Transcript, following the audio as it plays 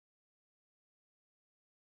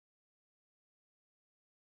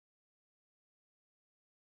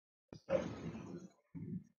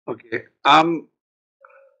Okay.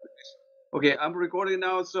 Okay, I'm recording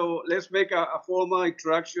now, so let's make a formal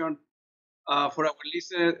introduction for our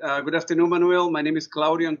listeners. Good afternoon, Manuel. My name is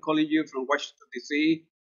Claudio. I'm calling you from Washington, D.C.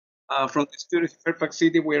 From the studios in Fairfax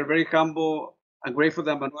City. We are very humble and grateful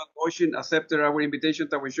that Manuel Göttsching accepted our invitation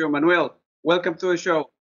to our show. Manuel, welcome to the show.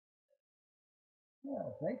 Yeah,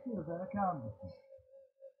 thank you. Welcome.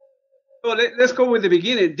 So let's go with the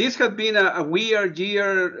beginning. This has been a weird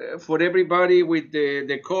year for everybody with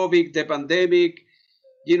the COVID, the pandemic.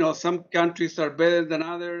 You know, some countries are better than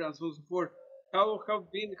others, and so on and so forth. How's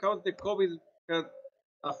the COVID has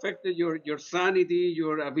affected your sanity,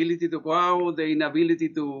 your ability to go out, the inability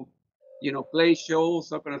to, play shows,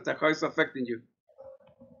 that kind of stuff? How it's affecting you?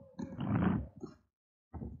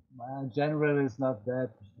 Generally, it's not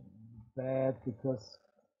that bad because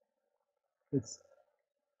it's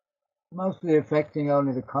mostly affecting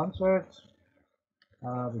only the concerts.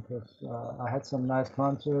 Because I had some nice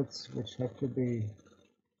concerts which had to be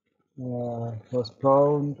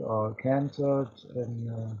postponed or cancelled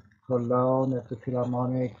in Cologne at the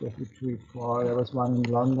Philharmonic with the Tree 4. There was one in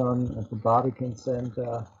London at the Barbican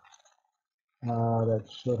Center. That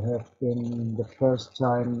should have been the first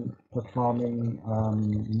time performing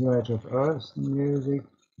New Age of Earth music,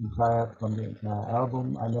 entire from the entire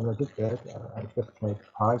album. I never did that. I just played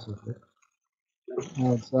parts of it.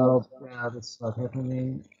 And so, yeah, that's not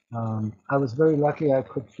happening. I was very lucky I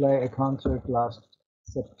could play a concert last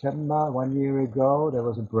September, 1 year ago. There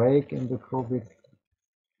was a break in the COVID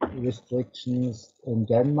restrictions in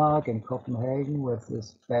Denmark, in Copenhagen, with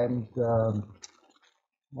this band.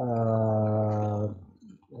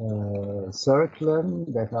 Circlen,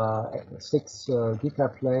 that are six guitar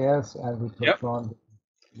players, and we Yep. performed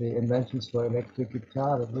the inventions for electric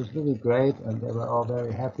guitar. It was really great, and they were all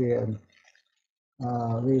very happy and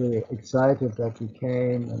really excited that we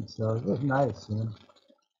came, and so it was nice. And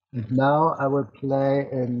now I will play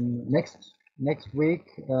in next week,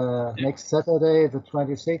 next Saturday, the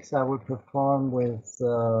 26th. I will perform with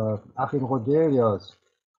Achim Rodelius.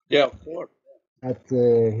 Yeah, of course. At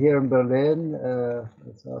here in Berlin.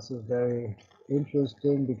 It's also very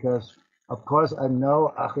interesting because, of course, I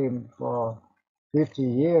know Achim for 50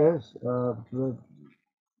 years.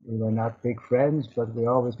 We were not big friends, but we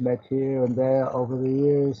always met here and there over the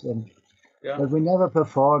years, Yeah. but we never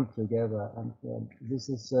performed together. And this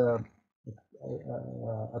is a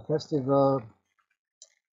festival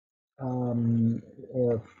um,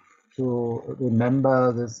 uh, to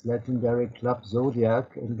remember this legendary club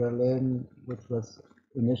Zodiac in Berlin, which was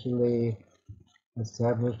initially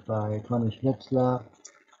established by Conny Schnitzler.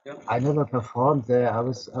 Yeah. I never performed there. I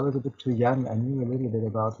was a bit too young. I knew a little bit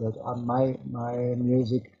about that. My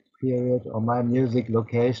music period or my music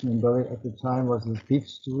location in Berlin at the time was this beef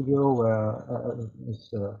studio where I was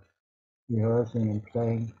rehearsing and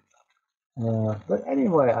playing. But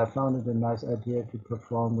anyway, I found it a nice idea to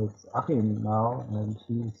perform with Achim now, and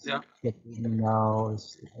he's Yeah. getting now is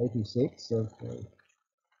 86, so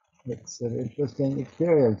it's an interesting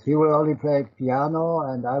experience. He will only play piano,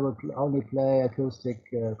 and I will only play acoustic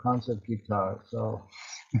concert guitar. So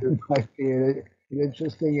it might be an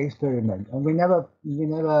interesting experiment. And we never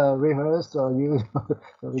rehearsed or used.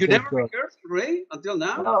 So we You just never go. rehearsed, Ray, until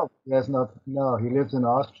now? No, there's not. No, he lives in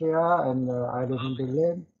Austria, and I live in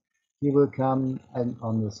Berlin. He will come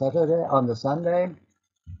on the Saturday, on the Sunday,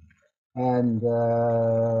 and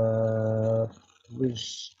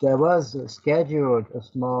there was scheduled a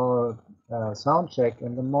small sound check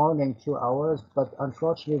in the morning, 2 hours, but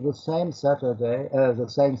unfortunately the same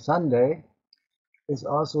Sunday is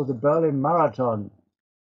also the Berlin Marathon.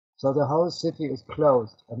 So the whole city is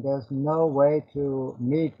closed, and there's no way to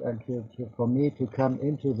meet and for me to come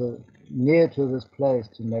near to this place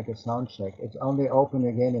to make a sound check. It's only open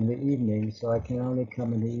again in the evening, so I can only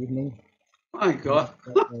come in the evening. My God.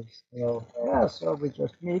 So, yeah, so we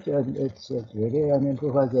just meet, and it's really an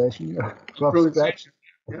improvisation from scratch.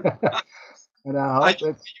 Yeah. And I Are hope you,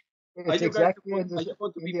 are it's you guys exactly are you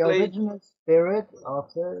going to in be the playing? original spirit of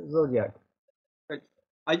the Zodiac.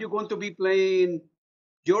 Are you going to be playing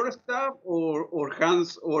your stuff or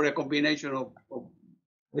Hans or a combination of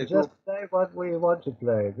We the just two? play what we want to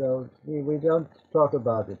play, so we don't talk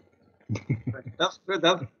about it. That's good.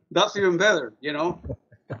 That's even better.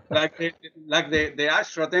 Like the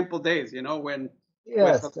Ash Ra Temple days. When we had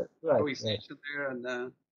Yes, some that's right. Yes. improvisation there, and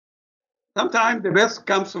sometimes the best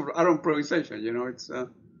comes from our improvisation. It's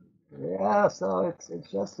Yeah, so it's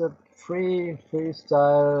just a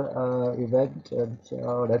freestyle event, and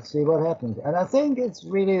let's see what happens. And I think it's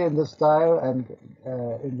really in the style and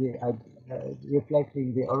in the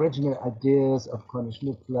reflecting the original ideas of Conny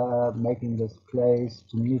Schnitzler, making this place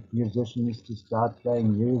to meet musicians to start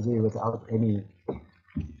playing music without any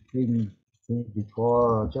thing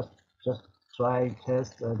before, or just trying,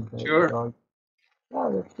 test, and Sure. going. Yeah,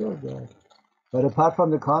 that's good. Yeah. But apart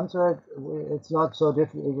from the concert, it's not so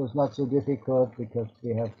difficult. It was not so difficult because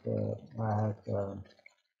we have I had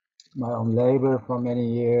my own label for many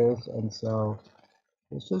years, and so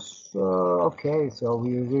it's just okay. So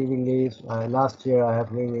we re-released last year. I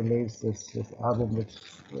have re-released this album, which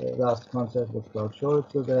last concert with Klaus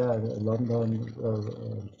Schulze there in London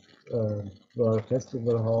World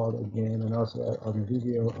Festival Hall again, and also on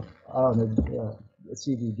video, on a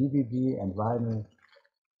CD, DVD, and vinyl.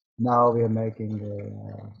 Now we are making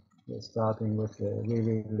we're starting with the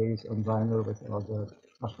re-release on vinyl with all the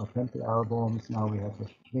Ash Ra Tempel albums. Now we have the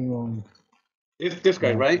Schwingung. This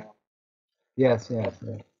guy, right? Yes.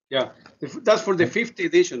 Yeah, that's for the 50th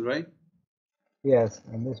edition, right? Yes,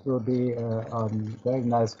 and this will be on very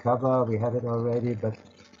nice cover. We had it already, but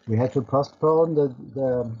we had to postpone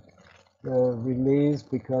the release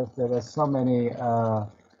because there were so many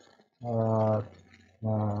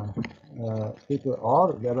people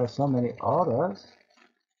order. There were so many orders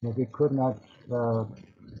that we could not.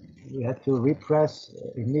 We had to repress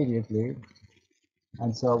immediately,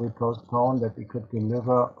 and so we postponed that we could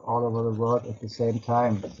deliver all over the world at the same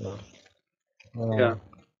time. So Yeah.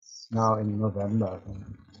 it's now in November.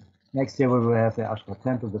 Next year we will have the Ash Ra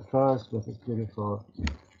Tempel, the first, with this beautiful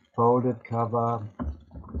folded cover,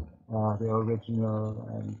 the original,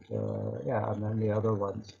 and and then the other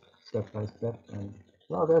ones step by step. And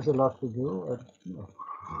well, there's a lot to do. And, you know.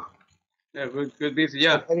 Yeah, good busy.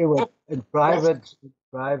 Yeah. But anyway, in private,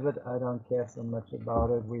 I don't care so much about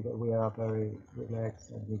it. We are very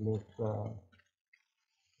relaxed, and we live.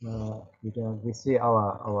 We see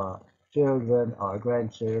our children, our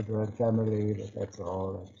grandchildren, family. That's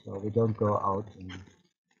all. And so we don't go out.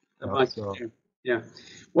 Yeah.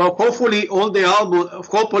 Well, hopefully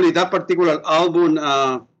hopefully that particular album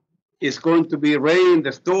is going to be ready in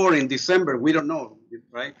the store in December. We don't know,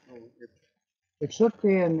 right? It should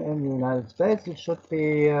be in the United States. It should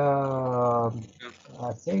be, I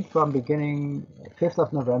think, from beginning 5th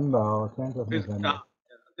of November or 10th of November.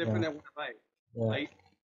 Definitely, I want to buy it.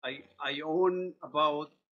 I own about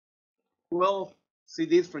 12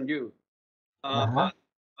 CDs from you, but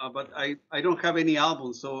I don't have any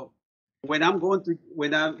albums. So when I'm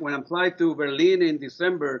flying to Berlin in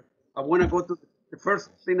December, I want to go to the first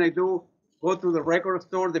thing I do, go to the record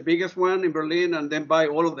store, the biggest one in Berlin, and then buy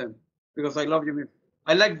all of them because I love your music.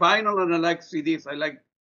 I like vinyl and I like CDs. I like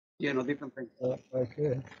different things.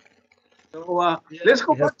 Okay. So let's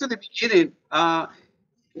go back to the beginning.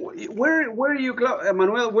 Where were you,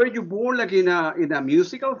 Manuel? Were you born like in a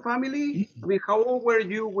musical family? I mean, how old were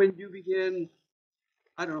you when you began?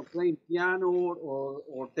 I don't know, playing piano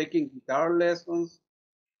or taking guitar lessons?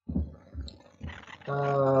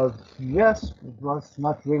 Yes, it was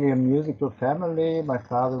not really a musical family. My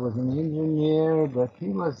father was an engineer, but he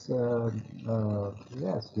was,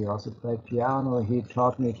 yes, he also played piano. He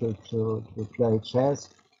taught me to play chess.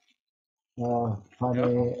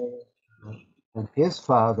 Funny, and his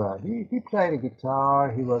father, he played a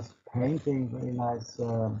guitar. He was painting, very nice.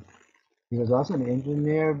 He was also an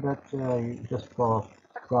engineer, but just for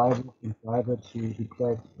private, he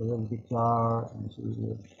played a little guitar, and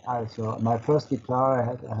so my first guitar I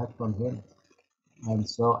had from him, and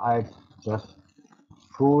so I just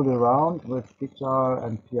fooled around with guitar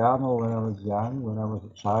and piano when I was young, when I was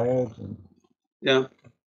a child,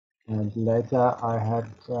 and later I had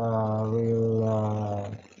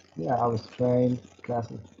I was trained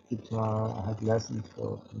classical guitar. I had lessons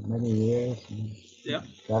for many years.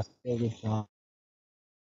 Classical guitar.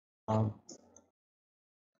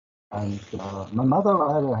 And my mother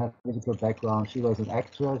rather had a musical background. She was an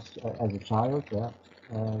actress as a child.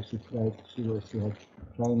 She had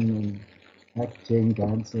training in acting,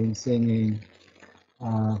 dancing, singing.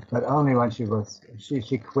 But only when she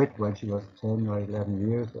quit when she was 10 or 11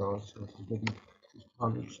 years old. So she didn't.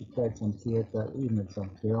 She played some theater, even some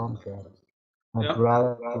films. My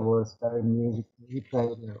brother was very musical. He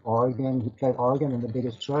played organ. He played organ in the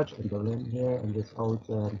biggest church in Berlin here, in this old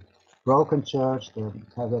broken church, the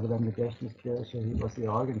Kaiser Church. So he was the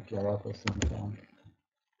organ player for some time.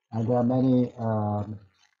 And there are many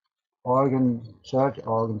church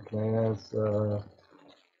organ players,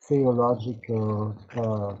 theological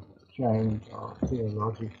trained or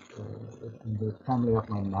theological in the family of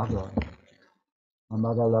my mother. My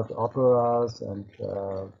mother loved operas, and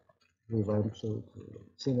we went to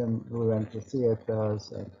cinema, we went to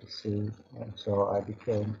theaters and to see, and so I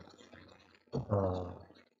became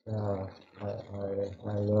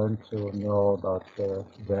to know about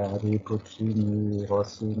Verdi, Puccini,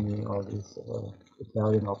 Rossini, all these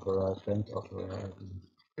Italian opera, French opera.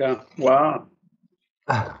 Yeah. Wow.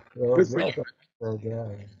 Good for you. Yeah.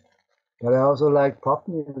 But I also like pop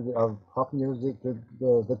music.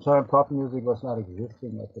 The term pop music was not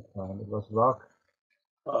existing at the time. It was rock.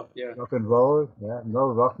 Yeah. Rock and roll, yeah,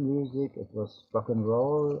 no rock music, it was rock and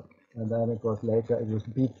roll, and then it was later, it was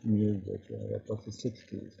beat music, that was the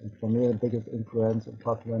 60s. And for me, the biggest influence in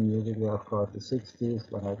popular music were, of course, the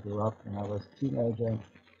 60s, when I grew up, when I was a teenager,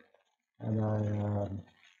 and I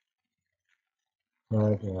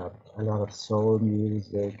heard a lot of soul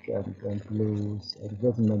music and blues, and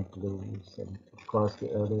rhythm and blues, and of course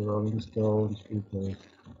the early Rolling Stones, Beatles,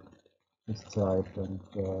 this type, and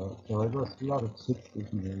so it was a lot of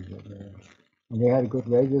 60s music. And we had a good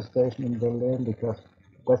radio station in Berlin because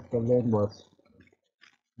West Berlin was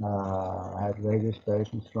had radio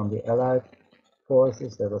stations from the Allied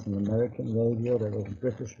forces. There was an American radio, there was a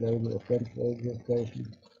British radio, a French radio station,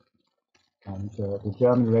 and the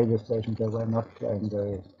German radio stations, they were not playing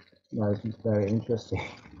very nice, very interesting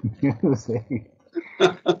music.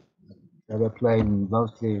 They were playing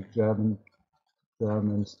mostly German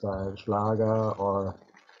style Schlager, or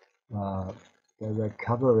they were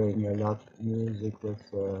covering a lot of music with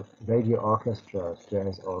radio orchestras,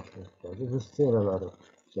 jazz orchestras. There was still a lot of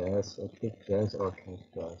jazz, big jazz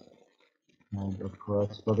orchestras. And of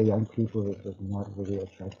course, for the young people, it was not really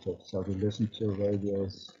attractive. So we listened to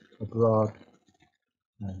radios abroad.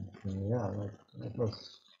 And yeah, that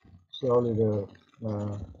was slowly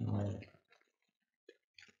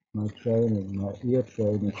my training, my ear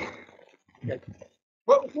training.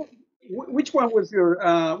 Well, which one was your?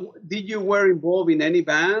 Did you were involved in any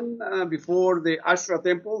band before the Ash Ra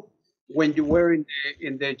Temple? When you were in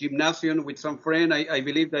the gymnasium with some friend, I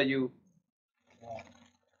believe that you.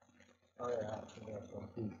 Oh yeah.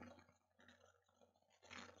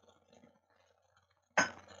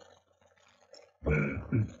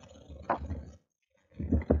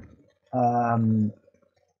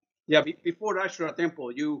 Yeah, before Ash Ra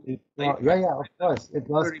Temple, you. Yeah, of course. It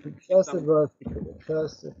was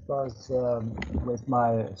first. It was with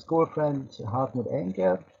my school friend Harmut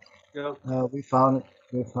Enke. Yeah. We found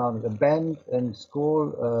a band in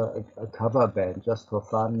school, a cover band, just for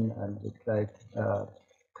fun, and we played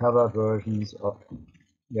cover versions of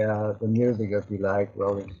the music that we like,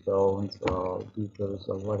 Rolling Stones or Beatles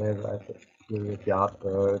or whatever. I think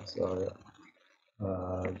Yardbirds or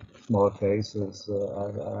Small Faces.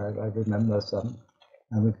 I remember some,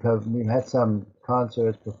 and we had some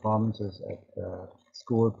concert performances at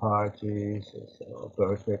school parties or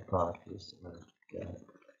birthday parties.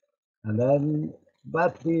 And then,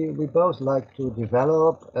 but we both like to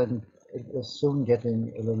develop, and it was soon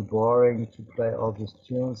getting a little boring to play all these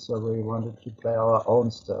tunes, so we wanted to play our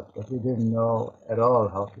own stuff, but we didn't know at all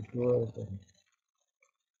how to do it. And,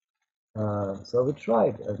 so we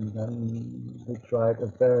tried, and then we tried a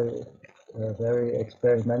very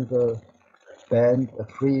experimental band, a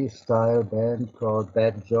freestyle band called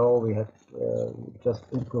Bad Joe. We had just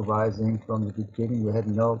improvising from the beginning. We had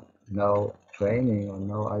no training or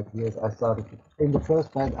no ideas. I started in the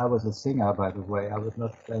first band. I was a singer, by the way. I was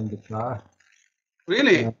not playing guitar.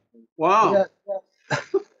 Really? Wow. Yeah.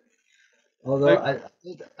 Although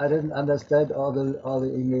I didn't understand all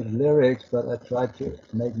the English lyrics, but I tried to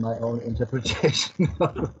make my own interpretation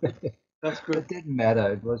of it. That's good. It didn't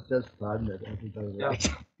matter. It was just fun that everybody liked.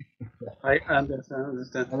 I understand.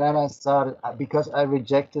 And then I started, because I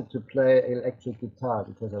rejected to play electric guitar,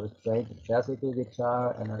 because I was trained in classical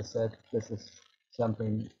guitar, and I said this is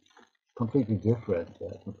something completely different,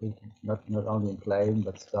 completely not only in playing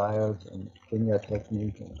but styles and finger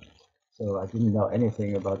technique. And so I didn't know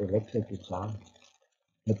anything about electric guitar.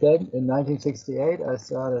 But then in 1968 I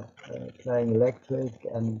started playing electric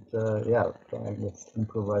and playing with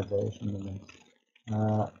improvisation.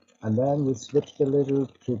 And then we switched a little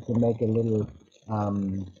to make a little,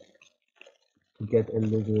 to get a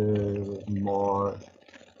little more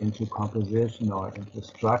into composition or into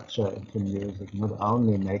structure, into music, not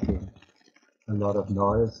only making a lot of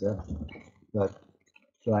noise, but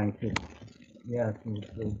trying to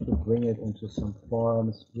bring it into some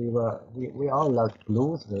forms. We all loved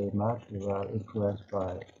blues very much. We were influenced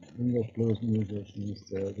by English blues musicians,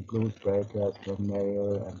 the blues breakers from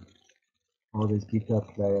Mayer, and all these guitar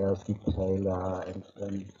players, Mick Taylor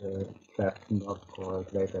and Clapton, of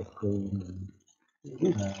course, later Cream.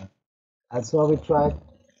 And so we tried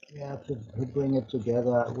to bring it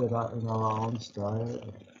together in our own style.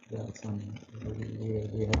 We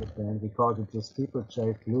had a band, we called it the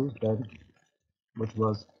Steeplechase Blues Band, which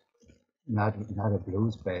was not a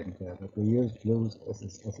blues band, but we used blues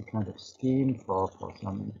as a kind of scheme for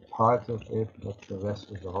some parts of it, but the rest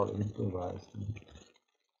was all improvised.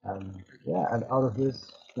 And out of this,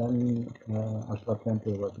 then Ash Ra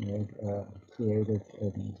Tempel was created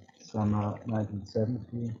in summer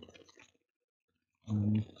 1970,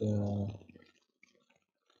 and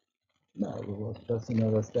no, it was just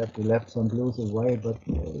another step. We left some blues away, but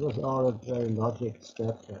it was all a very logic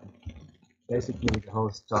step. And basically, the whole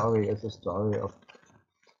story is a story of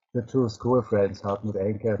the two school friends, Harmut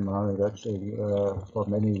Enke and Manuel Göttsching, for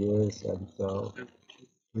many years, and so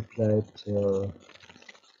we played till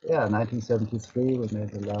 1973. We made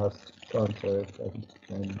the last concert, and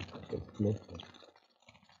then it flipped.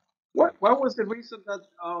 What was the reason that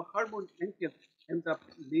Harmut Enke ended up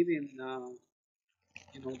leaving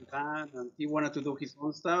the band, and he wanted to do his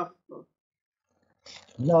own stuff?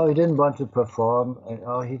 No, he didn't want to perform.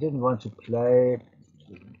 He didn't want to play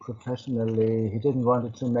professionally. He didn't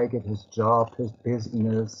want to make it his job, his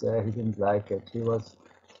business. He didn't like it. He was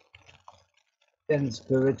in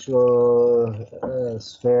spiritual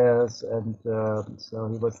spheres, and so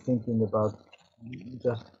he was thinking about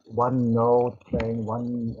just one note, playing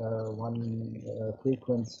one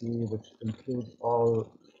frequency, which includes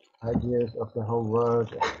all ideas of the whole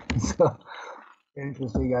world. So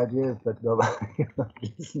interesting ideas, but nobody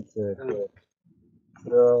listened to it.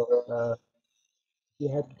 So he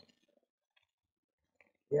had,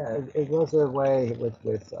 it was a way with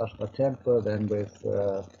Ash Ra Tempel, then with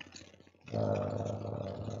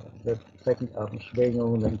the second album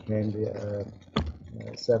Schwingung, then came the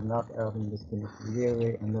 7 Up album with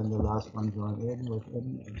Yearly, and then the last one joined in with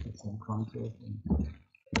him and did some concerts. And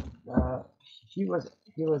he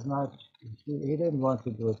not he didn't want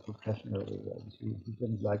to do it professionally. He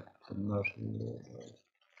didn't like commercial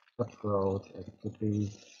approach, and to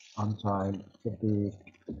be on time, to be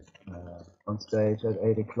on stage at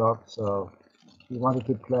 8 o'clock. So he wanted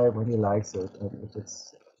to play when he likes it, and if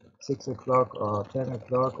it's 6 o'clock or 10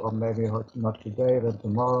 o'clock, or maybe not today, then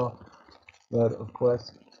tomorrow. But of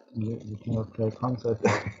course, you cannot play concerts.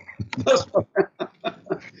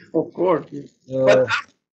 Of course. But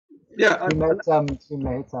yeah, he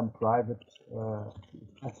made some private.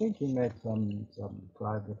 I think he made some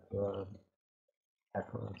private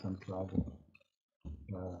some private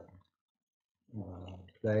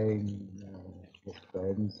playing with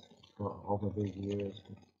friends for over the years.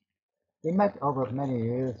 We met over many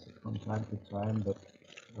years from time to time, but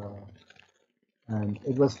and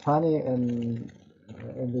it was funny in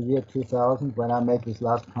the year 2000 when I made this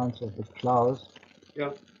last concert with Klaus.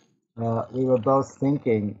 Yeah. We were both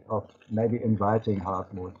thinking of maybe inviting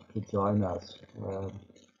Harmut to join us,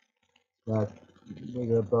 but we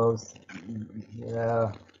were both,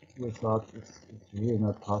 we thought it's really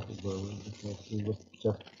not possible, because we would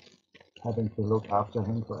just having to look after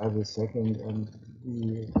him for every second and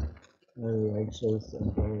be very anxious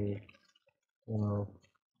and very,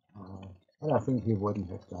 and I think he wouldn't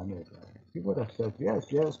have done it. He would have said yes,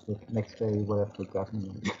 but next day he would have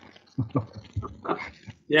forgotten it.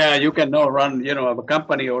 Yeah, you cannot run, a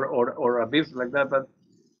company or a business like that.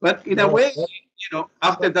 But in a way,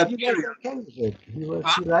 after that period, was okay with it.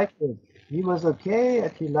 He liked it. He was okay,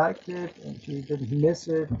 and he liked it, and he didn't miss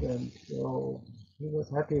it, and so he was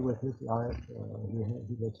happy with his life.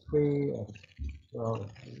 He was free, and so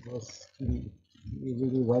he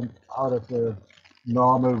really went out of the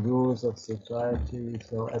normal rules of society,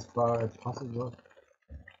 so as far as possible.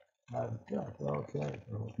 Okay.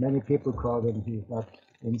 So many people call him he's not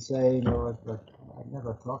insane, but I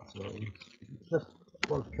never thought so. He just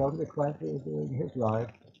was consequently doing his life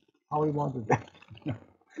how he wanted it.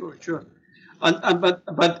 Sure.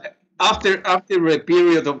 But after a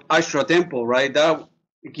period of Ash Ra Tempel, right, that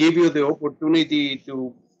gave you the opportunity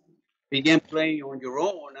to begin playing on your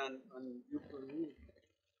own, and you produce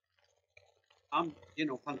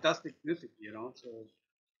fantastic music, so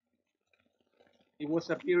it was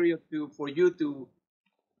a period for you to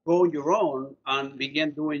go on your own and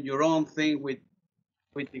begin doing your own thing with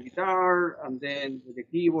the guitar and then with the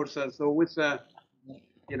keyboards. And so it's that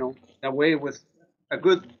way it was a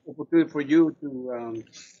good opportunity for you to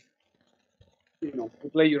to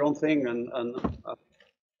play your own thing and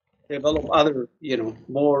develop other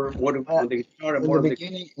more on the guitar and more on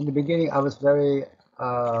in the beginning I was very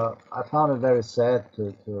I found it very sad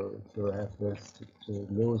to have this to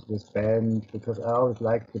lose this band, because I always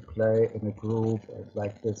liked to play in a group,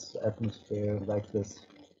 like this atmosphere, like this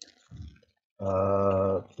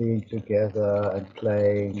being together and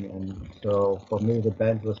playing, and so for me the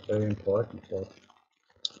band was very important.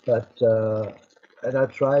 But and I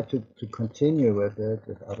tried to continue with it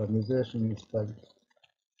with other musicians, but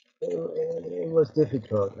it was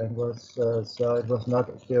difficult and was so it was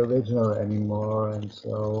not the original anymore, and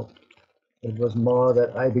so it was more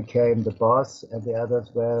that I became the boss and the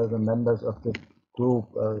others were the members of the group,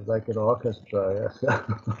 like an orchestra. Yeah.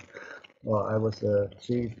 Well, I was the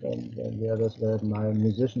chief, and the others were my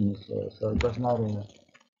musicians. So it was not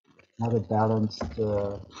a balanced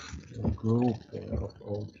group of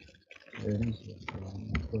old friends.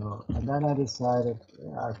 So, and then I decided,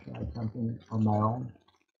 yeah, I try something on my own,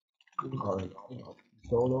 or alone,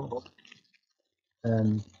 solo.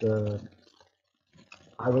 And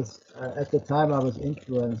I was at the time I was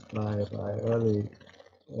influenced by early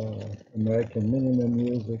American minimal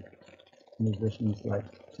music musicians like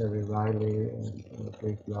Terry Riley and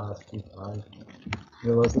Big Glass, T5.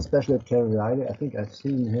 There was especially Terry Riley. I think I've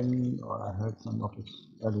seen him or I heard some of his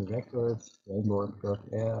early records, Rainbow and Bird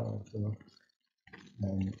Air. So,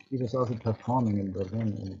 and he was also performing in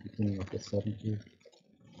Berlin in the beginning of the 70s.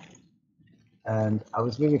 And I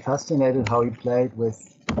was really fascinated how he played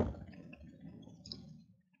with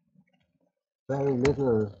very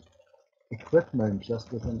little equipment, just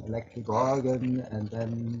with an electric organ and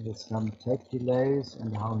then with some tape delays,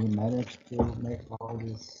 and how he managed to make all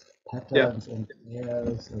these Yeah. patterns and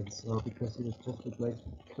layers, and so because he was just a great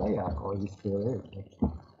player, or he still is.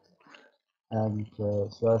 And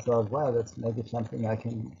so I thought, well, that's maybe something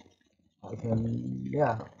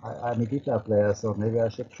yeah, I'm a guitar player, so maybe I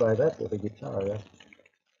should try that with a guitar. Yeah?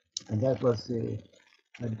 And that was the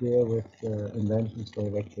idea with inventions for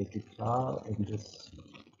electric guitar and this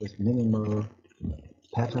minimal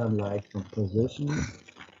pattern-like composition.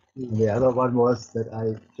 The other one was that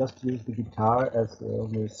I just used the guitar as the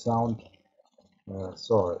only sound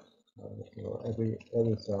source. So every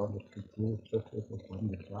sound was produced just with this one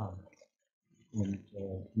guitar. And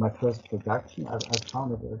my first production, I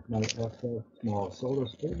found it at my first small solo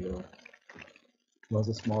studio. It was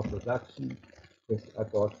a small production. I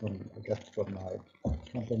got from my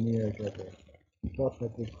company. I got a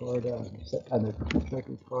 4-track recorder and a 2-track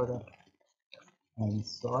recorder, and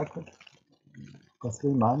so I could. For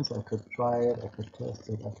 3 months, I could try it, I could test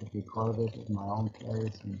it, I could record it in my own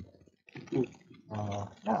place, and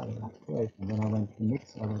yeah, it was great. And then I went to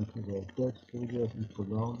mix, I went to the third studios in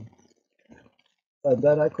Cologne, and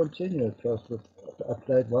then I continued. I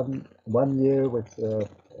played one year with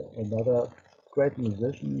another great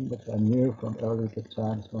musician that I knew from early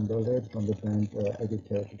times from Berlin, from the band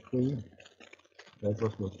Education Free. That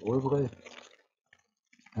was with Ulbrich,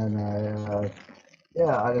 and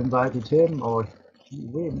I invited him, or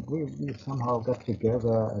we somehow got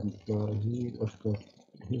together, and he was just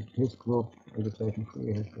his group, Education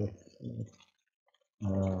Free, has just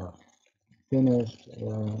finished,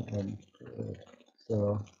 and so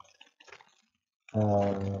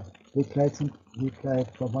we played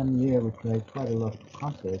for 1 year. We played quite a lot of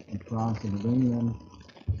concerts in France and in England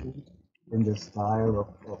in the style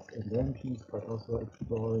of inventions, but also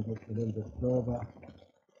exploring it a little bit further.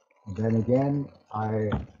 And then again, I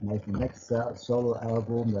made the next solo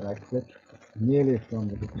album that I quit nearly from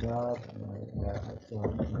the guitar. I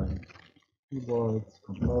started keyboards,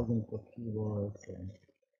 composing for keyboards, and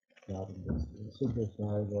starting with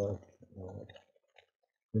synthesizer,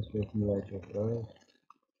 this was New Age of Earth.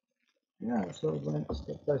 Yeah, so it went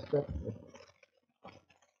step by step.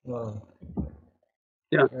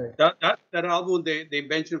 Yeah, that album, the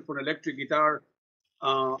invention for electric guitar,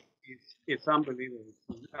 uh, is unbelievable.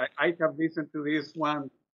 I have listened to this one,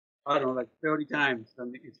 I don't know, like 30 times,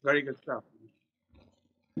 and it's very good stuff.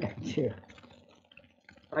 Thank you.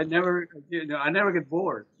 I never get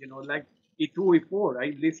bored. Like E2, E4,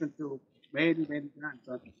 I listen to many, many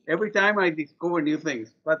times. Every time I discover new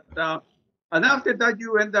things. But and after that,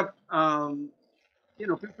 you end up,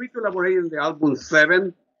 feel free to elaborate on the album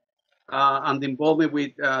 7 and the involvement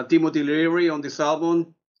with Timothy Leary on this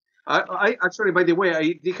album. I actually, by the way,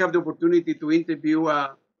 I did have the opportunity to interview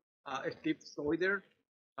Steve Soider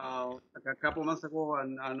like a couple of months ago,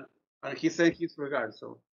 and he sent his regards.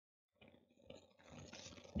 So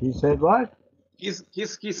He said what? he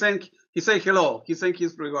sent hello. He sent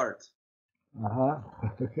his regards.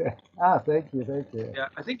 Okay. Thank you. Yeah,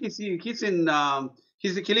 I think he lives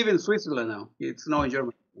in Switzerland now. It's now in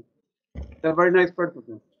Germany. He's a very nice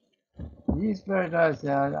person. He's very nice.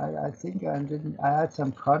 Yeah, I think I had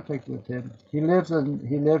some contact with him. He lived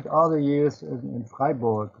all the years in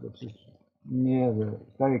Freiburg, which is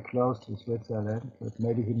very close to Switzerland. But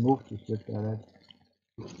maybe he moved to Switzerland.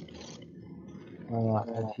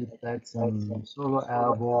 And he played some solo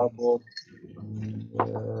albums and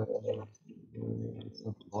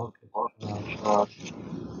some orchestra.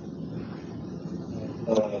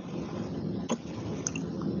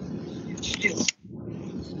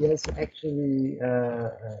 Yes, actually,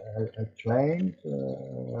 a trained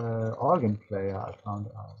organ player. I found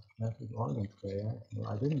out, classic organ player. So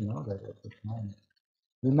I didn't know that at the time.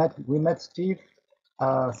 We met Steve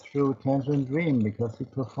through Tangerine Dream because he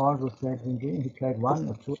performed with Tangerine Dream. He played 1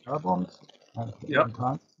 or 2 albums and Yeah.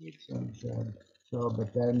 concerts, and so. But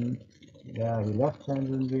then, yeah, he left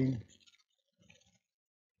Tangerine Dream,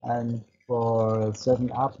 and for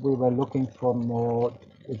setting up, we were looking for more.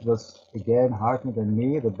 It was again Hartmut and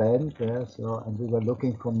me, the band, yeah. So, and we were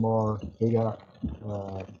looking for more bigger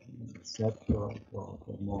set for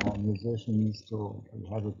more musicians to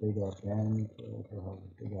have a bigger band, to have a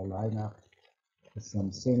bigger lineup with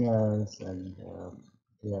some singers and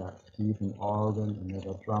yeah, Steve and organ,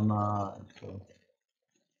 another drummer, and so.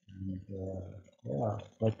 And yeah,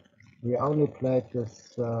 but we only played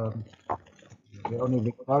this. We only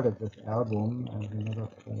recorded this album and we never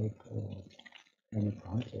played any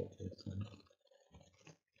concerts.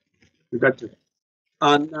 We got you.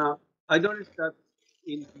 And I noticed that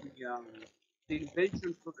in the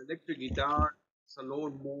invention for electric guitar, it's a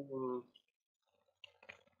lot more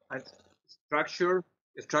uh, structure,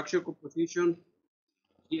 structure composition,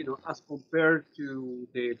 as compared to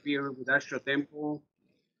the period with Ash Ra Tempel,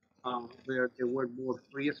 where they were more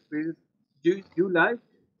free spirit. Do you like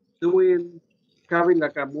doing having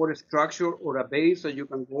like a more structure or a base so you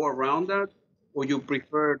can go around that, or you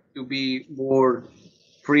prefer to be more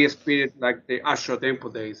free spirit like the Ash Ra Temple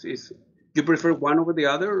days? Is you prefer one over the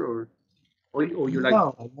other, or you like?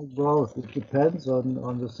 No, I like both. It depends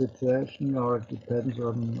on the situation, or it depends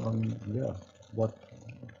on yeah what.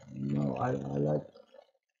 No, I like.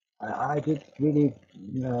 I did really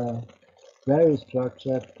very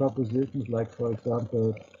structured propositions, like for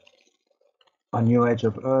example, on New Age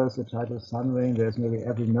of Earth, the title Sun Ring. There's nearly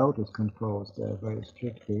every note is composed very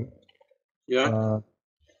strictly. Yeah.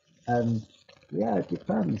 And yeah, it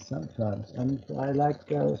depends sometimes. And I like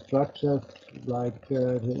structures like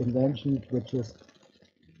the invention, which is,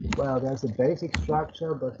 well, there's a basic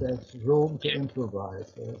structure, but there's room to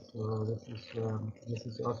improvise. So this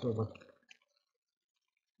is also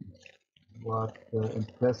what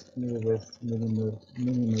impressed me with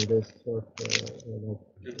minimalists of like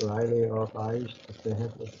Riley or Reich, that they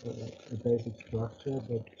have a basic structure,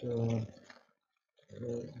 but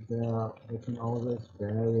they can always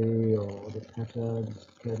vary, or the patterns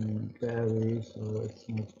can vary, so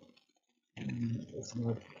it's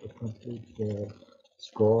not a complete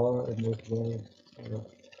score in this way.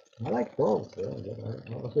 I like both, yeah, but I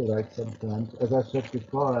also like sometimes, as I said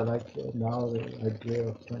before, I like now the idea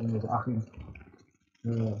of playing with Achim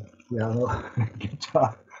piano,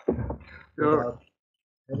 guitar, Sure. without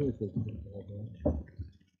everything.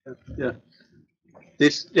 Yeah.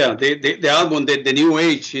 The album, the new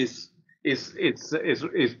age is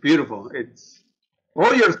beautiful. It's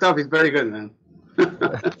all your stuff is very good, man.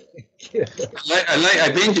 Yeah.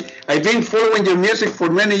 I've been following your music for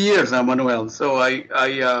many years, Manuel. So I'm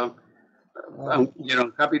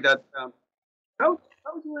happy that how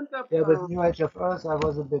you end up. Yeah, but New Age of Earth, I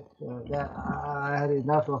was a bit. I had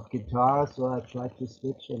enough of guitar, so I tried to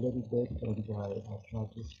switch a little bit, and I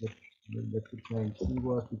tried to switch a little bit to playing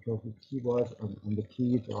keyboard, because with keyboard on the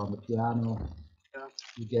keys or on the piano, Yeah.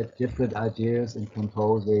 you get different ideas in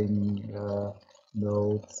composing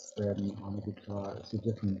notes than on a guitar. It's a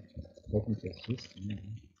different technical system.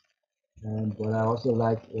 And what I also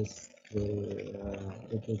like is the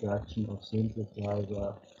introduction of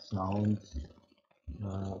synthesizer sounds,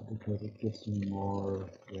 because it gives you more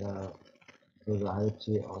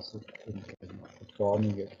variety also in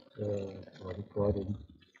performing it or recording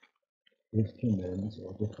instruments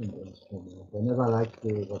or different instruments. I never liked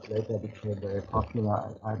what later became very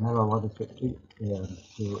popular. I never wanted to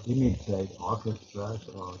imitate orchestras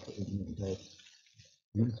or to imitate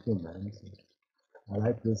instruments. I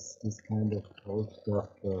like this kind of old stuff,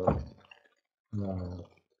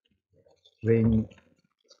 string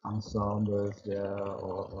ensembles,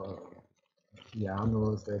 or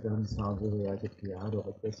pianos. They don't sound really like a piano,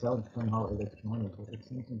 but they sound somehow electronic. But it's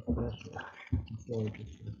something special. So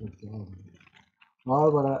it's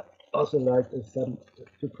all what I also like is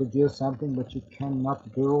to produce something that you cannot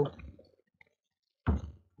do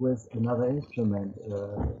with another instrument.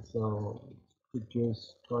 So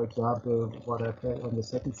produce, for example, what I played on the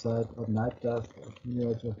second side of Night Dust of New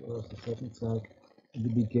Age of Earth, the second side. In the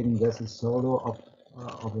beginning, there's a solo of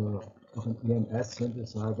an EMS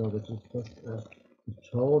synthesizer, which is just a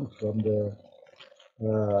tone from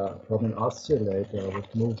an oscillator, which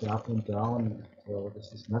moves up and down. So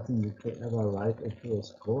this is nothing you could ever write into a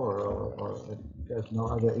score, or there's no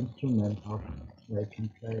other instrument how they can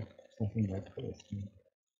play something like this.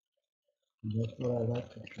 And that's what I like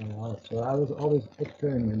to try out. So I was always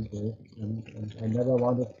experimenting, and I never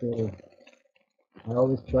wanted to. I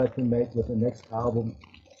always tried to make with the next album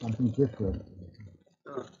something different.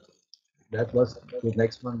 Uh, That was the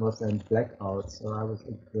next one was then Blackout. So I was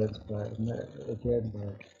influenced by again by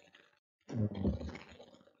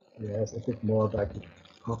yes, a bit more like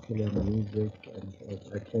popular music, and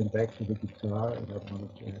I came back to the guitar, and I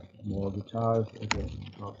wanted to have more guitars again on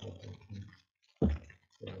top of it.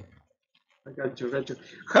 So, I got you, got you.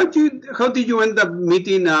 How did you end up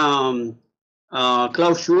meeting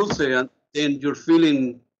Klaus Schulze, and then your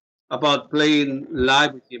feeling about playing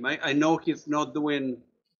live with him? I know he's not doing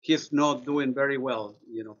very well,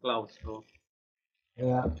 Klaus. So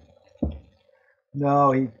yeah,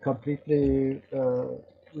 no, he completely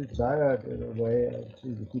retired in a way.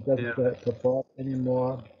 He doesn't yeah, perform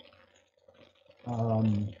anymore. Um,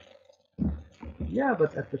 yeah,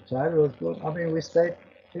 but at the time it was good. I mean, we stayed.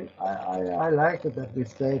 I liked it that we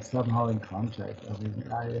stayed somehow in contact. I mean,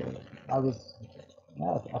 I was.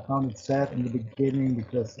 Yeah, I found it sad in the beginning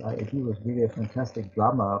because he was really a fantastic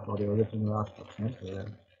drummer for the original Ash Ra Tempel, and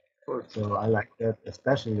of course. so I liked that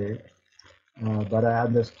especially. But I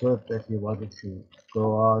understood that he wanted to go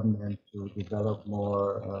on and to develop more,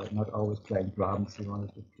 not always playing drums. He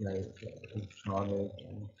wanted to play electronic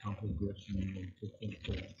and composition and different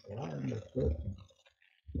things. So I understood.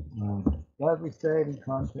 But we stayed in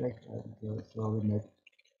contact, and so we met.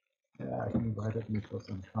 Yeah, he invited me for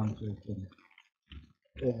some concerts in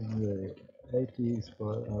the 80s.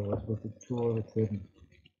 But I was with a tour with him,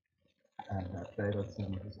 and I played on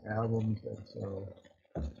some of his albums. And so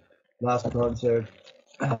last concert,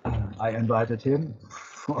 I invited him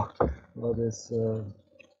for this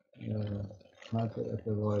concert at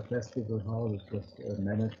the Royal Festival Hall, which was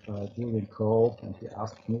managed by Julian Cole, and he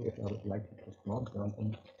asked me if I would like to perform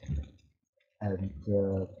something. And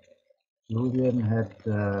Julian had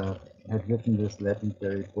written this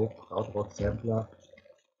legendary book, Krautrock Sampler,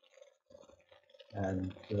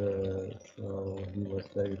 and so he was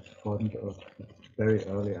very fond of very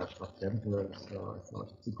early Ash Ra Tempel, so I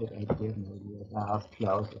thought it's a good idea. Maybe I asked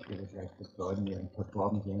Klaus if he would like to join me and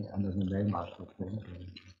perform again under the name Ash Ra Tempel.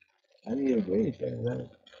 And he agreed, and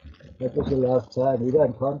that was the last time. We were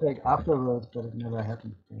in contact afterwards, but it never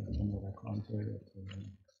happened. Another concert.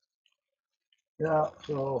 Yeah,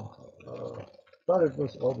 so, but it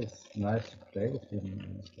was always nice to play with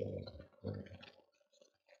him.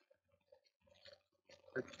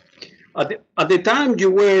 At the time you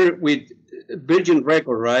were with Virgin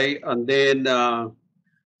Record, right? And then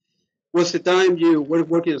was the time you were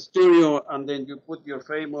working in studio, and then you put your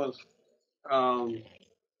famous um,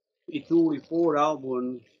 E2, E4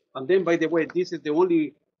 album. And then, by the way, this is the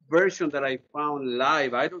only version that I found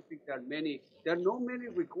live. I don't think there are not many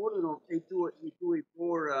recordings of E2, E2,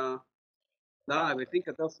 E4 live. I think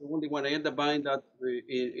that's the only one. I ended up buying that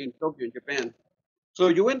in Tokyo, in Japan. So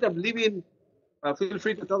you end up leaving, feel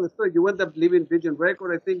free to tell the story. You end up leaving Vision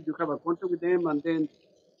Record. I think you have a contract with them, and then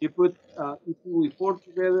you put E2, E4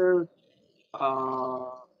 together.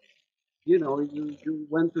 Uh, you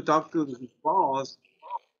went to talk to his boss,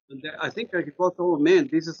 and I think he thought, oh man,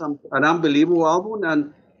 this is an unbelievable album,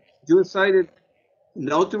 and you decided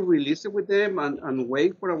not to release it with them and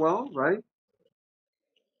wait for a while, right?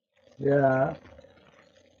 Yeah,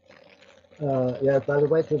 yeah. By the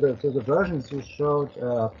way, to the versions you showed,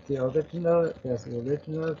 the original, there's the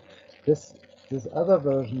original. This this other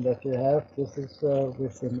version that you have, this is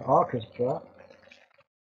with an orchestra.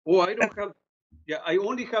 Oh, I don't have, yeah, I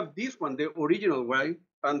only have this one, the original, right?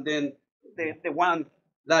 And then the one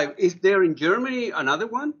live. Is there in Germany another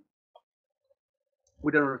one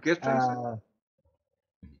with an orchestra, you said? Uh,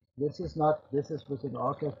 this is not. This is with an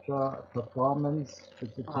orchestra performance.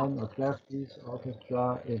 It's a Uh-huh. 10 or 12-piece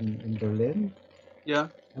orchestra in Berlin. Yeah.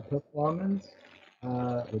 A performance,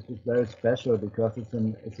 which is very special because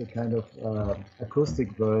it's a kind of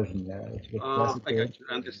acoustic version. Yeah, it's with I classical got you. I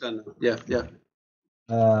instruments. understand now. Yeah, yeah.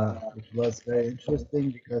 It was very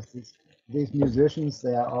interesting because these musicians,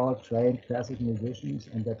 they are all trained classic musicians,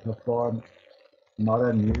 and they perform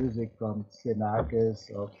modern music from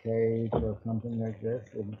Xenakis or Cage or something like this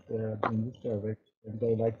in this direction. And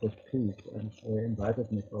they like this piece, and they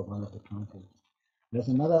invited me for one of the concerts. There's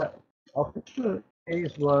another official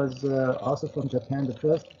case was also from Japan. The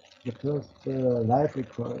first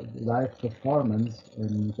live performance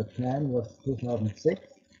in Japan was 2006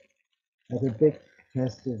 at a big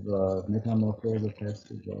festival, Metamorphose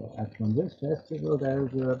Festival. And from this festival, there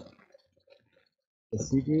is a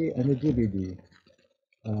CD and a DVD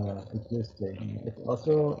existing. It's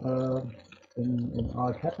also in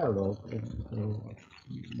our catalog. So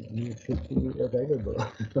you should be available.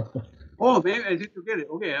 Oh, maybe I need to get it.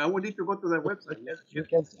 Okay, I will need to go to that website.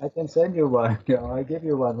 Yes. I can send you one. Yeah, I give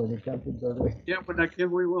you one when you come to Berlin. Yeah, when I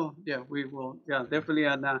can, we will. Yeah, we will. Yeah, definitely.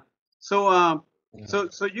 And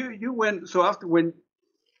so you went. So after when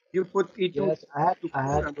you put E2 Yes, I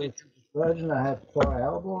had with Virgin. I had 4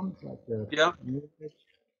 albums. Like the yeah, music.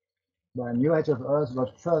 My New Age of Earth was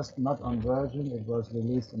first not on Virgin. It was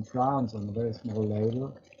released in France on a very small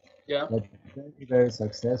label, yeah, but very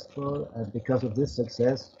successful. And because of this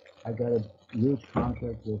success, I got a huge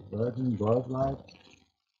contract with Virgin worldwide.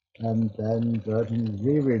 And then Virgin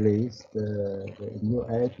re-released the New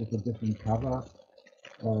Age with a different cover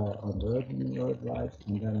on Virgin worldwide.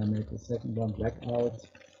 And then I made the second one, Blackout.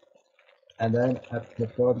 And then I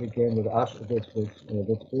performed again with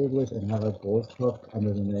Ulrich and Harald Großkopf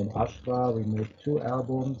under the name Ash Ra. We made 2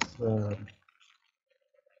 albums,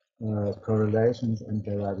 Correlations and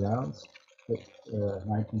Variance,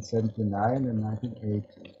 1979 and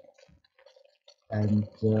 1980. And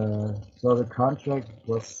so the contract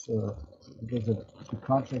was, the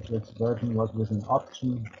contract with Virgin was with an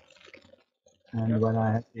option. And when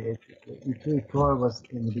I had the E3 was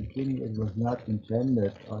in the beginning, it was not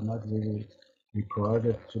intended or not really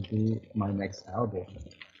recorded to be my next album.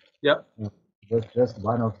 yeah. It was just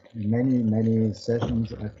one of many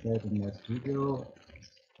sessions I played in my studio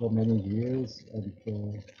for many years, and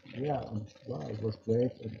yeah, and, wow, it was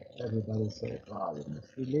great, and everybody said, "Wow, you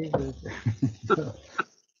must release it." I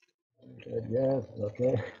said, "Yes,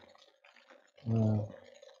 okay."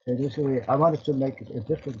 Initially, I wanted to make a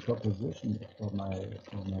different composition for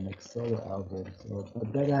my next solo album. So,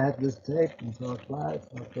 but then I had this tape and thought, "Wow,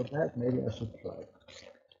 it's not so bad. Maybe I should try."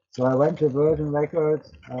 So I went to Virgin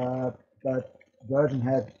Records, but Virgin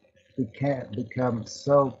had become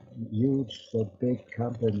so huge, so big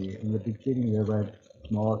company. In the beginning, they were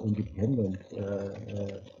small independent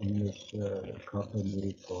English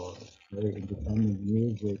company for very independent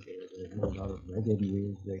music. They had a lot of reggae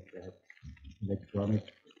music. They had electronic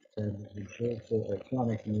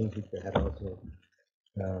electronic music. They had also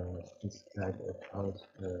this kind of house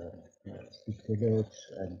village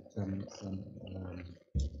and some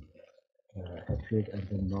Hatfield and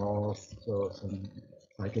the North, so some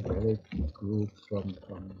psychedelic groups from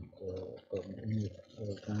English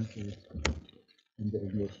countries in the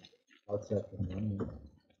English outside of London.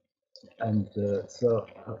 And so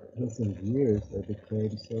within years they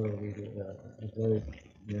became so really a very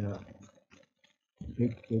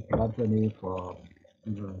big company for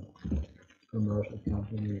commercial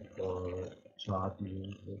company for chart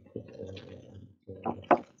music.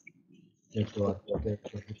 They got a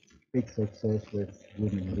big success with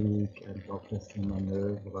Human League and Orchestra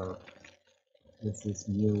Maneuver with this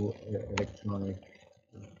new electronic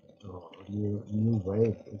new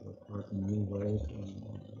wave. It was called a new wave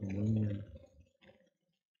in England,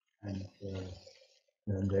 and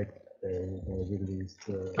then they released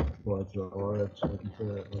Boy George and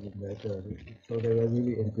later. So they were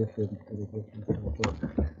really in different.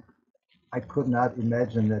 So I could not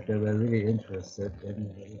imagine that they were really interested in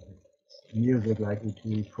music like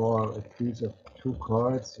E3 a piece of 2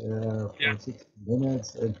 chords for 60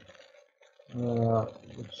 minutes, and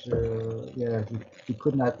which he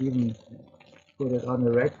could not even put it on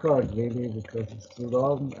a record really because it's too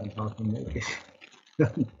long and how to make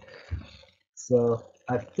it. So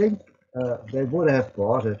I think they would have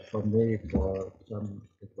bought it from me for some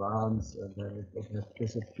advance, and then it would have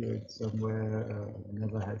disappeared somewhere.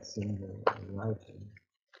 Never had seen the writing.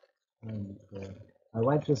 And I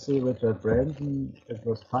went to see Richard Branson. It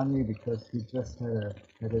was funny because he just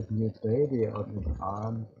had his new baby on his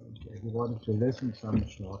arm. And he wanted to listen some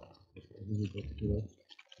short, really good to it.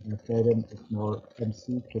 And I played him a small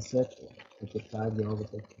MC cassette. At the time, we always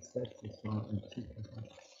had cassettes, a small MC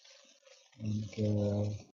cassette.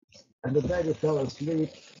 And the baby fell asleep.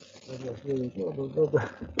 It was really good.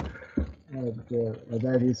 And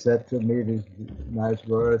then he said to me these nice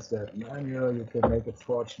words that, Manuel, you can make a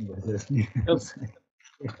fortune with this music.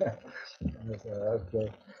 I said, okay.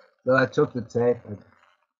 So I took the tape and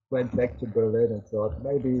went back to Berlin and thought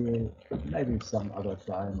maybe some other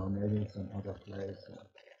time or maybe some other place.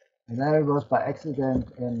 And then it was by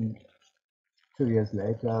accident, and 2 years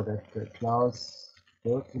later, that Klaus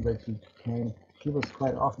Schulze, that he was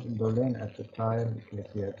quite often in Berlin at the time because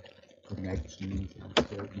he had connections and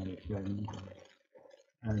so many friends.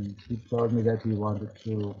 And he told me that he wanted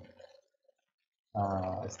to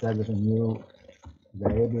establish a new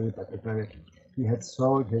label, but he had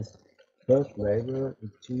sold his first label, the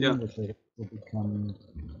team, which had become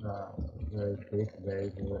a very big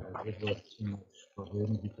label, and it was too much for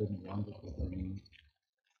him. He didn't want it anymore.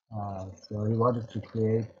 So he wanted to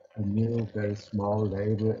create a new, very small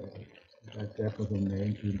label, therefore the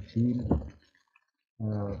name Team.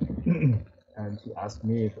 And he asked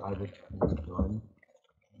me if I would join.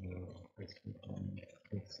 Because we can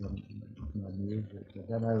get some of my music. And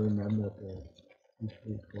then I remembered the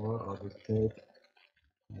EP4 or the tape,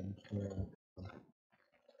 and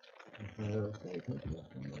okay,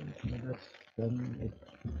 then it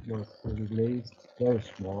was released very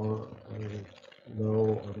small, very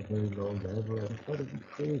low, on a very low level, and it got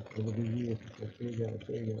increased over the years. It got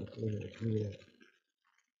bigger.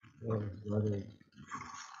 Rather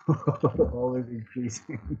always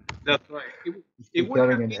increasing. That's right. It would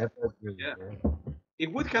Becoming have an been, effort. yeah,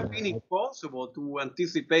 it would have been impossible to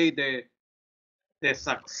anticipate the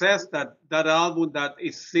success that that album that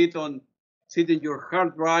is sit in your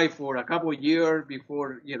hard drive for a couple of years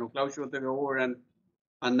before Klaus Schulze took over, and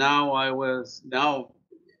now I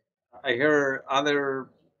heard other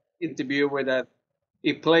interview with that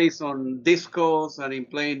it plays on discos and it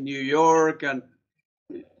plays in New York, and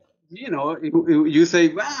you say,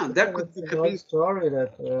 wow, that could It's an have old been, story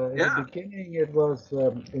that in the yeah, beginning it was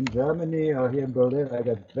in Germany or here in Berlin. I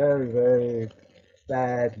got very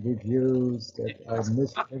bad reviews that I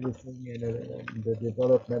missed everything in the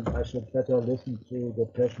development. I should better listen to the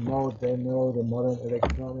techno, they know the modern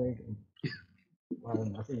electronic. Well,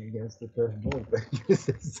 nothing against the techno, but this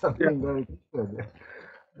is yeah, something very different.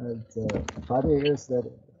 And funny is that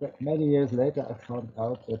many years later I found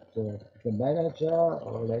out that the manager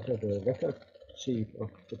or later the record chief of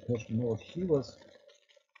the techno, he was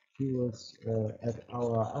at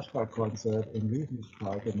our Ash Ra concert in Regent's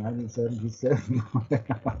Park in 1977.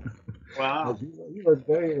 wow, And he was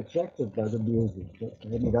very attracted by the music,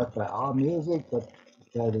 maybe not by our music, but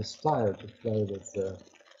by the style to play with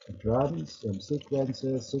drums, some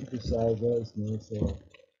sequences, synthesizers, so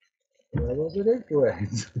there was an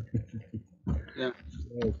influence. yeah,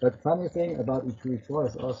 But funny thing about E2E4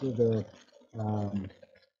 is also the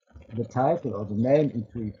title or the name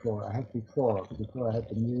E2E4. I had before I had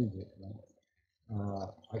the music.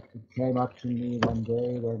 It came up to me one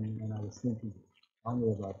day when I was thinking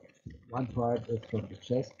only about one part is from the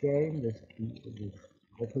chess game, this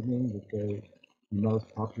opening, the very most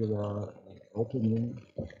popular opening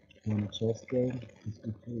in a chess game, is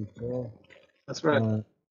E2E4. that's right.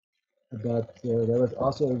 But there was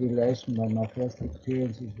also a relation when my first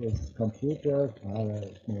experiences with computers. I had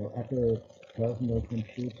a small Apple personal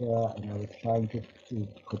computer, and I was trying to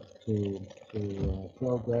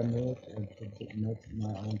program it and to make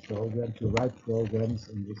my own program, to write programs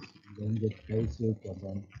in this language, basic, and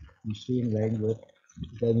then machine language.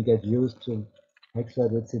 Then you get used to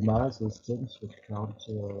hexadecimal systems, which count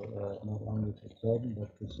not only to 10 but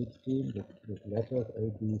to 16 with letters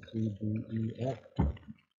A, B, C, D, E, F,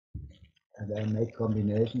 and I make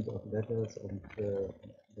combinations of letters and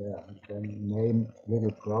then name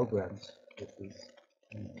little programs with this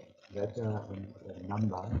letter and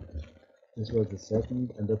number. This was the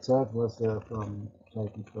second, and the third was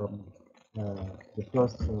taken from the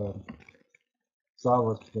first Star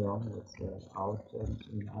Wars film was out,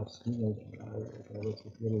 and I've seen it. There was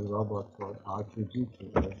this little robot called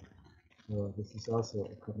R2D2. So this is also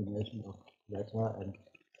a combination of letter and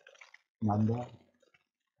number.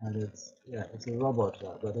 And it's a robot,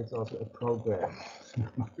 but it's also a program.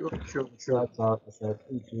 Sure. So I thought, I said,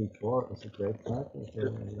 E2E4 is a great title,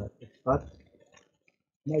 but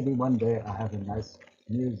maybe one day I have a nice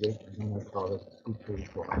music, and then I call it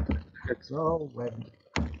E2E4. So when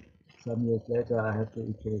some years later I had the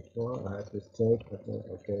E2E4, I had this tape, I said,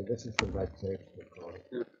 okay, this is the right tape to call it.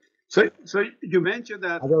 Yeah. So you mentioned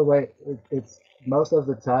that. Other way, it's most of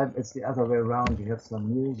the time it's the other way around. You have some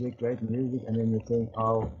music, great music, and then you think,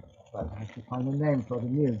 oh, but I have to find a name for the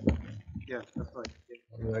music. Yeah, that's right. Yeah.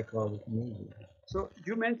 What do I call it music? So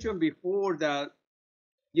you mentioned before that,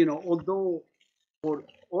 although for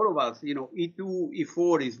all of us, E2,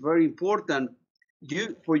 E4 is very important.